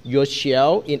 your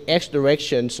shell in x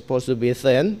direction is supposed to be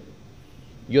thin.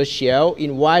 Your shell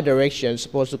in y direction is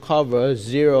supposed to cover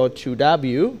 0 to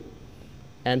W.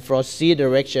 and for C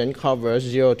direction covers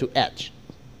 0 to H.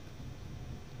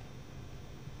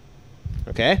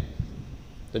 Okay?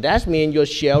 So that means your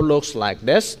shell looks like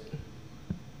this.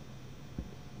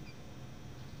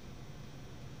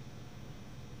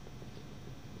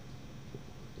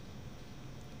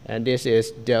 And this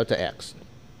is delta X.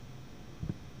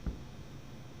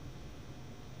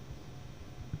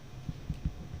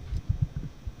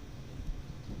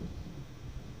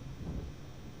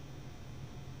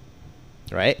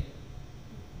 Right?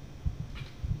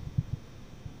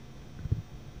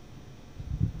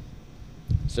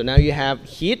 So now you have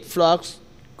heat flux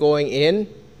going in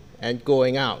and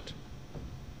going out.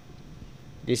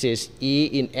 This is E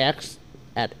in X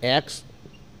at X,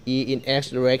 E in X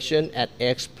direction at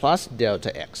X plus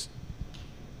delta X.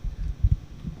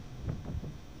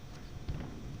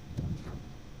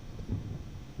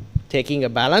 Taking a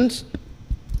balance,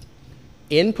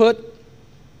 input,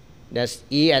 that's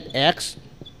E at X,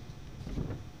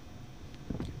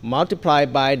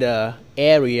 multiplied by the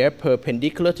area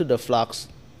perpendicular to the flux.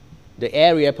 The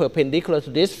area perpendicular to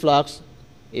this flux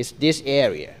is this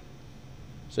area.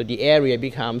 So the area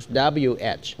becomes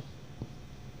WH.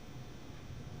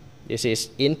 This is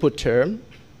input term.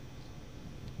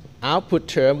 Output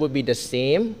term would be the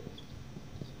same,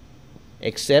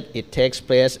 except it takes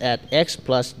place at X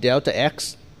plus delta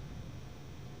X.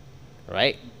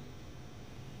 Right?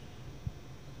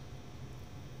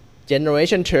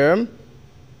 Generation term,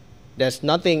 there's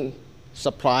nothing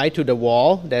supplied to the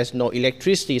wall. There's no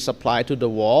electricity supplied to the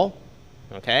wall.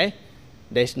 Okay?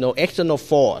 There's no external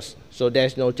force. So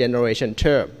there's no generation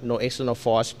term, no external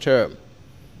force term.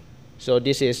 So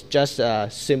this is just a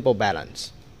simple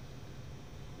balance.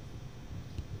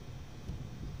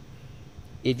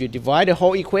 If you divide the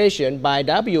whole equation by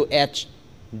WH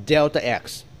delta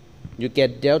X, you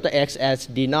get delta X as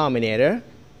denominator.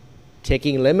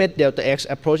 Taking limit delta X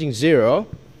approaching 0,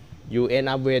 you end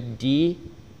up with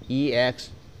dEx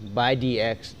by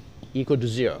dx equal to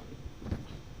 0.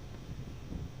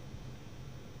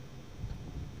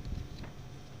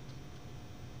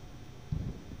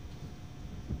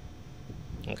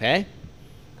 Okay?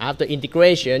 After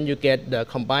integration, you get the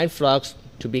combined flux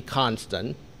to be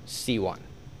constant, C1.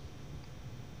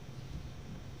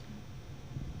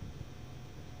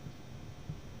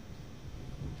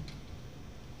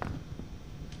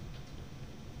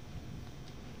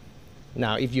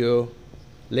 Now, if you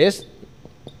list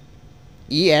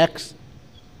EX,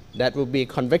 that will be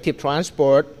conductive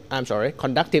transport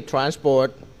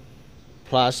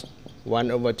plus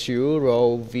 1 over 2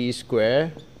 rho V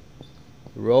square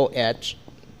rho H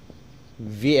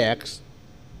Vx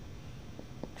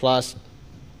plus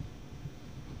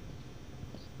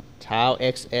tau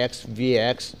XX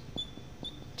Vx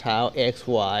tau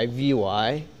XY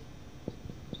Vy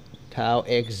tau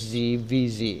XZ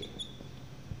Vz.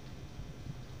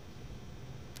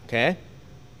 Okay?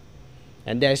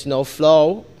 And there's no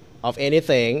flow of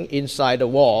anything inside the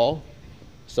wall,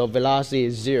 so velocity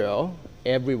is 0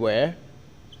 everywhere.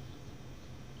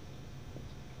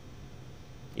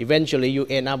 Eventually, you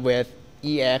end up with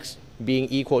Ex being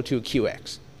equal to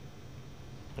Qx.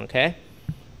 Okay?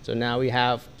 So now we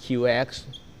have Qx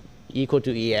equal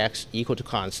to Ex equal to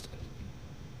constant.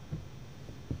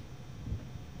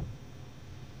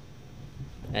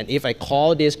 And if I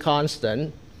call this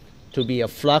constant to be a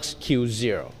flux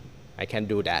Q0, I can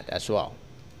do that as well.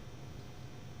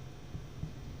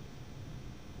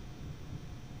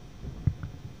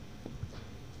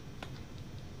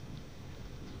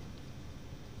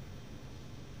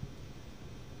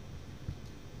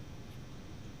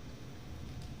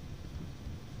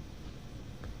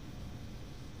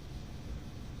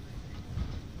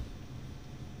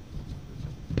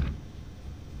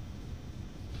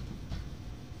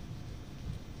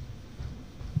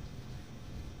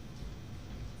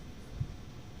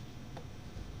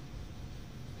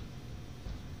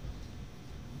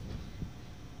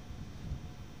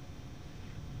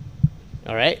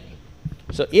 All right?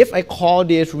 So if I call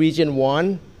this region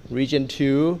 1, region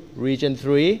 2, region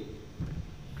 3,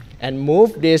 and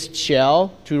move this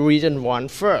shell to region 1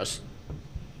 first.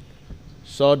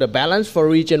 So the balance for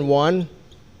region 1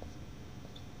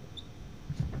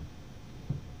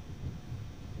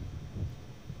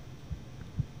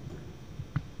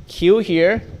 Q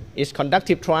here is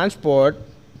conductive transport.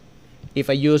 If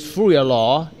I use Fourier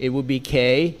law, it would be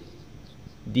K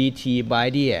dt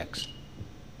by dx.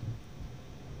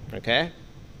 Okay?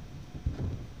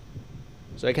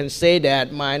 So I can say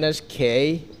that minus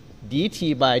K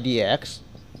dt by dx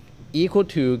equal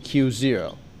to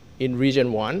Q0 in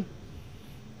region 1.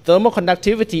 Thermal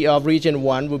conductivity of region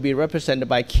 1 will be represented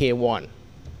by K1.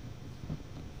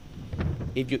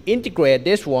 If you integrate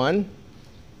this one,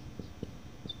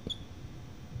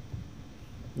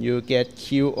 you get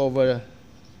Q over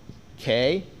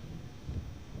K.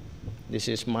 This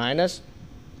is minus.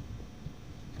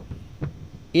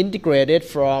 Integrated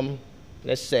from,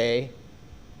 let's say,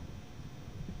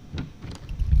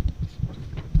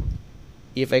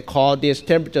 if I call this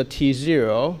temperature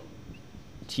T0,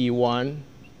 T1,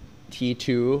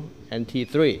 T2, and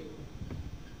T3.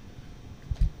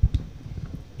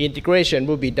 Integration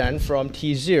will be done from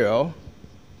T0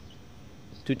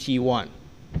 to T1.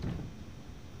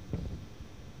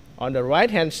 On the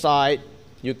right-hand side,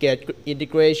 you get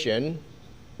integration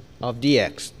of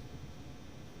dx,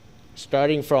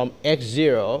 starting from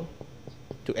x0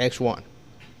 to x1,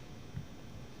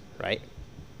 right?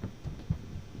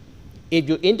 If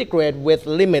you integrate with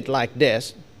limit like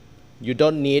this, you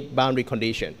don't need boundary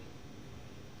condition.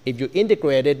 If you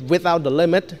integrate it without the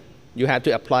limit, you have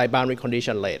to apply boundary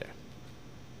condition later.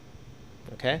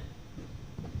 Okay?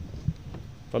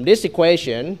 From this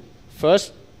equation,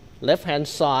 first left-hand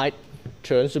side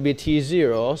turns to be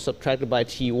T0 subtracted by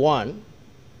T1.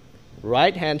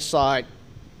 Right-hand side,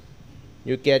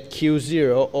 you get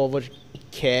Q0 over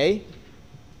K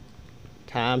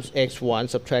times x1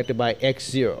 subtracted by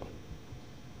x0.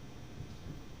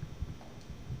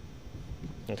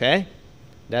 Okay?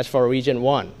 That's for region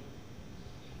 1.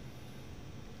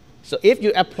 So if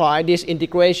you apply this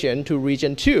integration to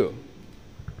region 2,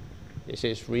 this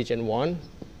is region 1.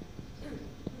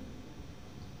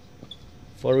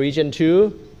 For region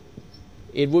 2,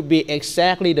 it would be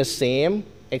exactly the same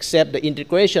except the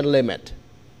integration limit.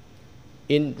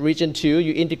 In region 2,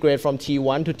 you integrate from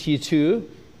T1 to T2,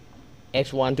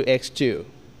 x1 to x2.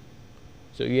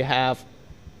 So you have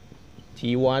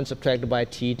T1 subtracted by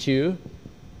T2.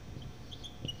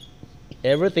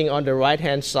 Everything on the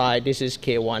right-hand side, this is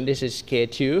K1, this is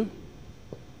K2.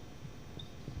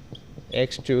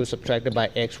 x2 subtracted by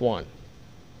x1.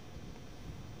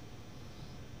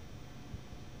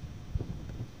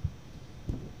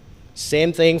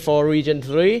 Same thing for region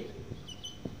 3.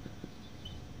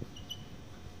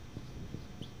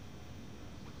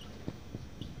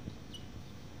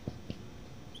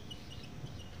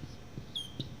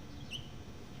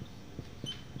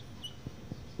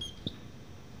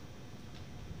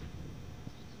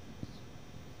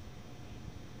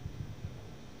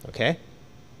 Okay?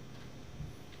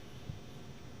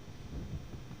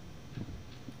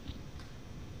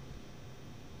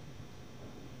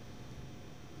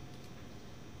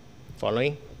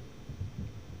 Following?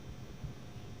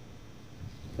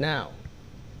 Now,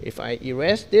 if I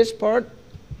erase this part,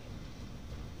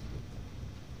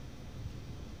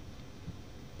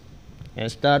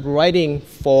 and start writing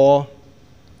for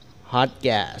hot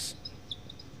gas.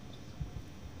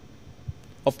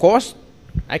 Of course,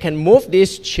 I can move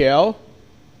this shell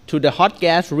to the hot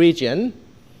gas region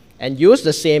and use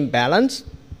the same balance.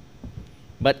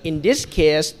 But in this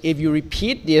case, if you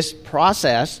repeat this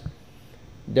process,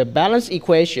 the balance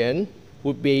equation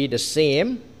would be the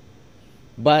same,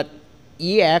 but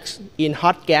Ex in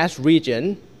hot gas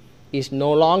region is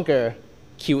no longer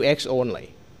Qx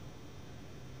only.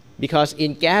 Because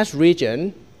in gas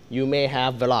region, you may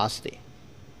have velocity.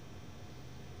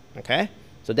 Okay?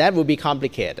 So that would be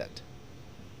complicated.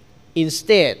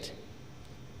 Instead,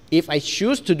 if I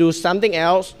choose to do something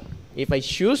else, if I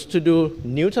choose to do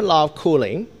Newton's law of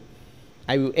cooling,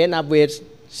 I will end up with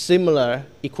similar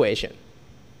equation.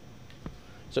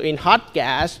 So in hot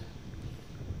gas,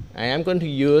 I am going to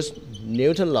use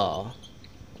Newton's law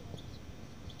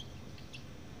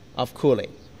of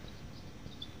cooling.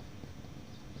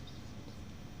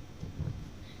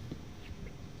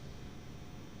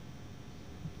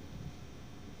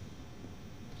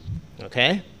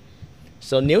 Okay?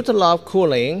 So Newton's law of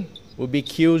cooling will be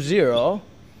Q0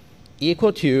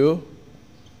 equal to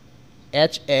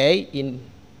HA in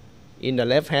the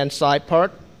left-hand side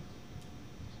part,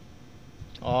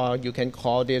 or you can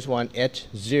call this one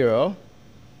H0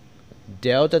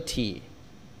 delta T.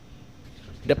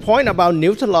 The point about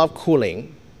Newton's law of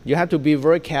cooling, you have to be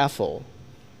very careful.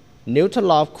 Newton's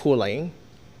law of cooling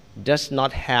does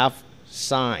not have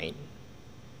sign.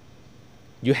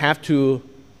 You have to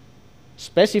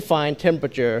specify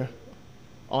temperature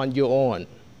on your own.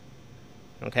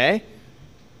 Okay?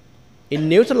 In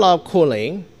Newton's law of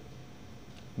cooling,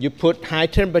 you put high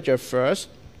temperature first,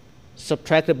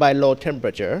 subtracted by low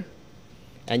temperature,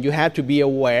 and you have to be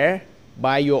aware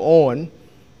by your own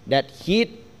that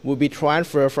heat will be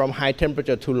transferred from high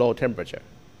temperature to low temperature.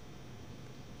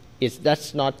 It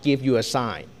does not give you a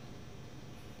sign.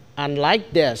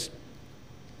 Unlike this,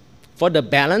 for the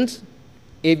balance,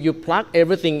 if you plug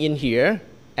everything in here,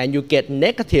 and you get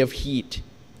negative heat,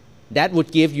 that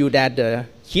would give you that the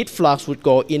heat flux would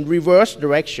go in reverse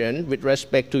direction with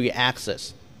respect to your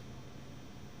axis.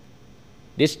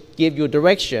 This gives you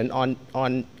direction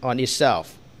on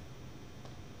itself.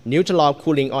 Neutral law of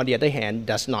cooling, on the other hand,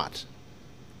 does not.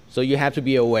 So you have to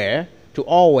be aware to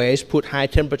always put high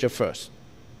temperature first.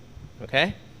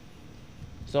 Okay?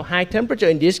 So high temperature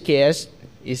in this case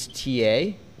is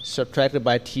TA subtracted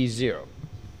by T0.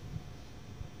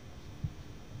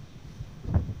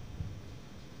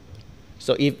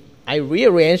 So if I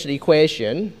rearrange the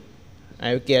equation,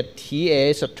 I will get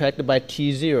TA subtracted by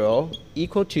T0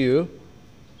 equal to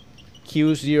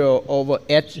Q0 over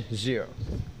H0.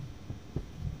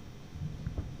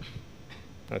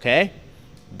 Okay?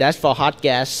 That's for hot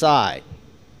gas side.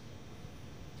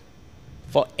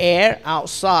 For air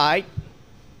outside,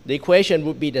 the equation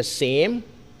would be the same.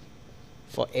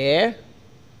 For air,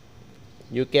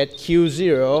 you get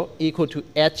Q0 equal to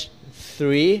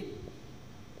H3,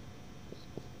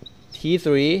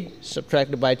 T3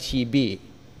 subtracted by TB.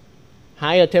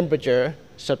 Higher temperature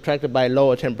subtracted by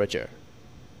lower temperature.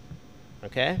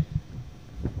 Okay?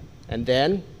 And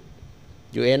then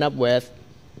you end up with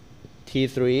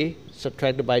T3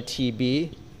 subtracted by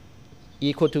TB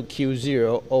equal to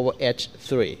Q0 over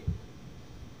H3.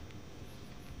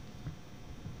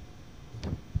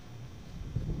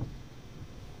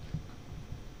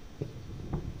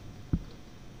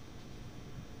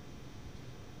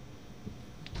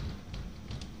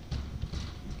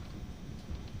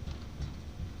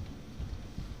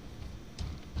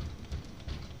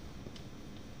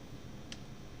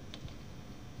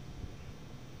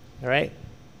 All right?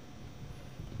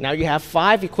 Now you have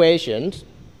 5 equations.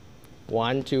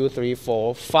 1, 2, 3,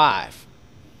 4, 5.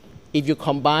 If you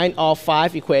combine all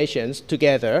 5 equations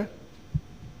together,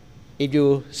 if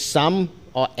you sum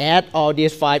or add all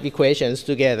these 5 equations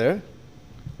together,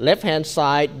 left-hand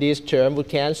side, this term would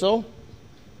cancel.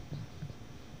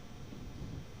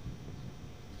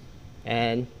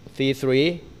 And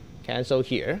T3 cancel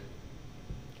here.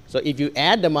 So if you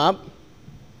add them up,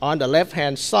 on the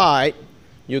left-hand side,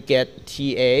 you get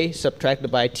TA subtracted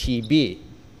by TB.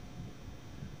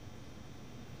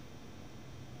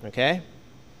 Okay?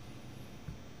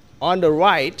 On the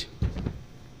right,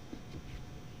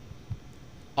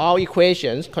 all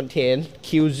equations contain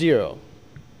Q0.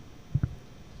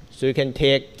 So you can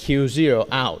take Q0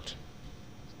 out.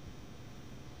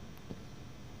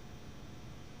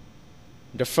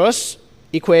 The first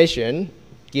equation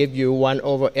gives you 1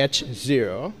 over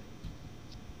H0,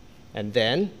 and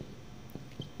then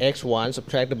x1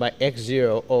 subtracted by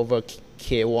x0 over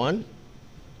k1.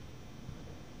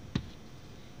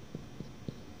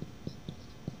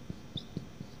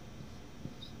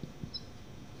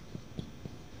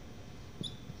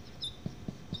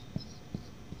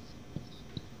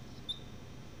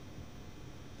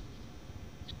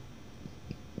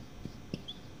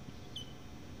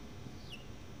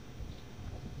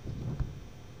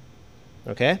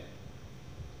 Okay?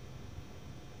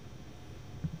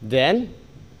 Then,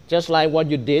 just like what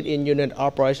you did in unit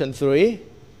operation 3,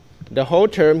 the whole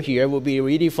term here will be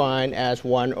redefined as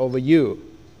 1 over U.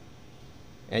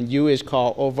 And U is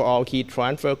called overall heat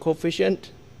transfer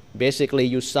coefficient. Basically,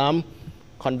 you sum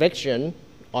convection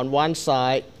on one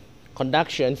side,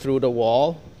 conduction through the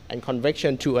wall, and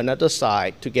convection to another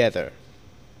side together.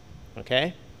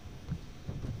 Okay?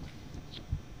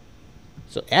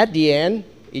 So at the end,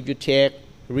 if you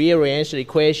rearrange the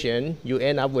equation, you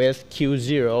end up with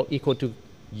Q0 equal to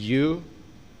U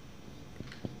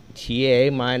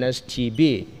TA minus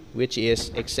TB, which is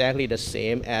exactly the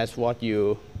same as what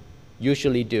you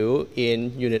usually do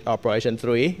in unit operation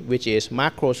 3, which is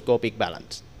macroscopic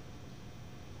balance.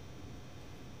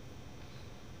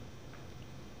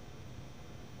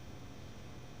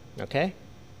 Okay?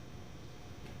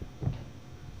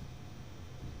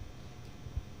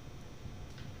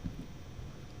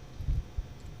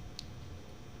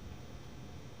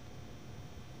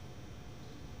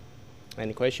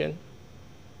 Any question?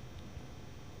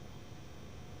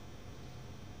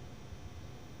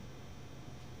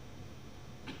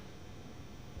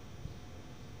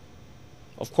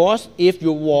 Of course, if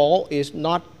your wall is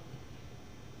not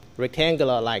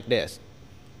rectangular like this,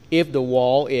 if the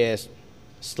wall is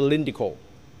cylindrical,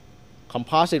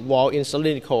 composite wall in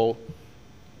cylindrical,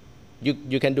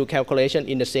 you can do calculation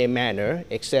in the same manner,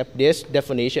 except this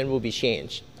definition will be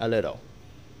changed a little.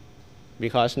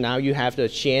 Because now you have the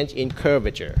change in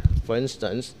curvature. For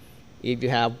instance, if you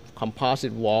have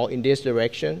composite wall in this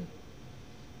direction,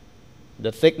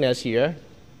 the thickness here,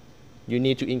 you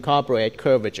need to incorporate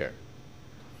curvature.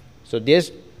 So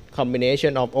this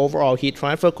combination of overall heat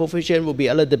transfer coefficient will be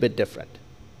a little bit different.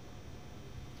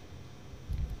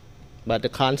 but the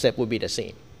concept would be the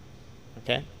same.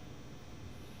 Okay?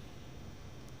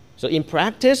 So in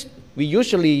practice, we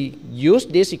usually use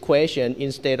this equation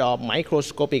instead of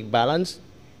microscopic balance,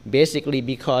 basically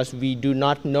because we do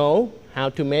not know how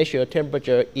to measure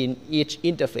temperature in each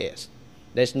interface.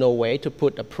 There's no way to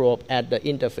put a probe at the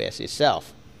interface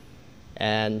itself.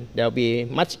 And that'll be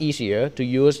much easier to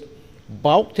use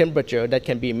bulk temperature that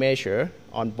can be measured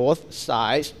on both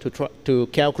sides to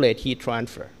calculate heat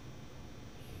transfer.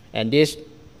 And this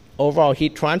overall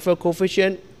heat transfer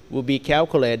coefficient will be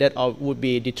calculated or would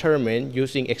be determined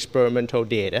using experimental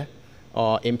data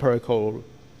or empirical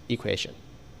equation.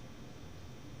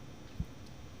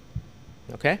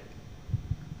 Okay?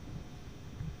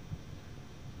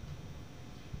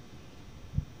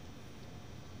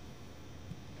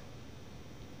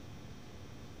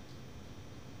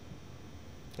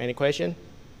 Any question?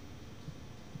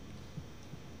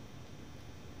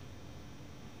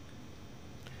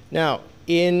 Now,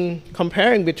 in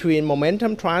comparing between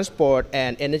momentum transport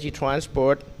and energy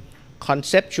transport,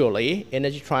 conceptually,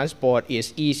 energy transport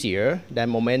is easier than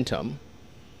momentum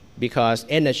because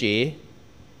energy,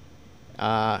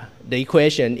 the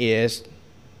equation is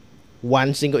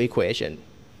one single equation.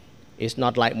 It's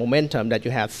not like momentum that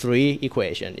you have three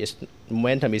equations.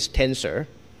 Momentum is tensor,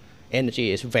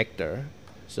 energy is vector.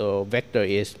 So vector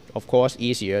is, of course,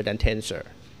 easier than tensor.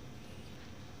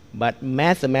 But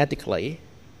mathematically,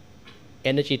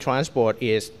 energy transport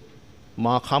is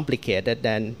more complicated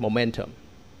than momentum.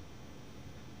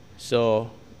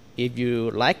 So if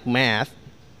you like math,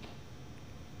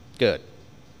 good.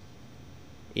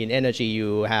 In energy,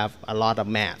 you have a lot of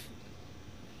math.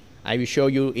 I will show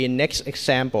you in next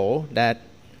example that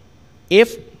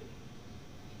if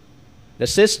the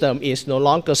system is no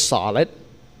longer solid,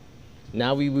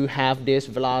 now we will have this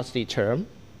velocity term,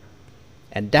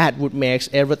 and that would make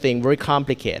everything very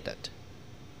complicated.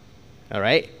 All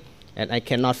right? And I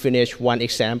cannot finish one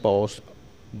example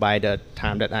by the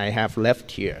time that I have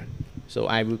left here. So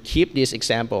I will keep this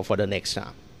example for the next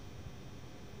time.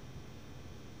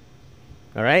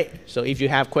 All right? So if you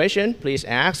have questions, please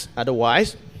ask.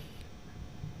 Otherwise,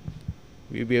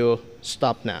 we will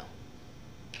stop now.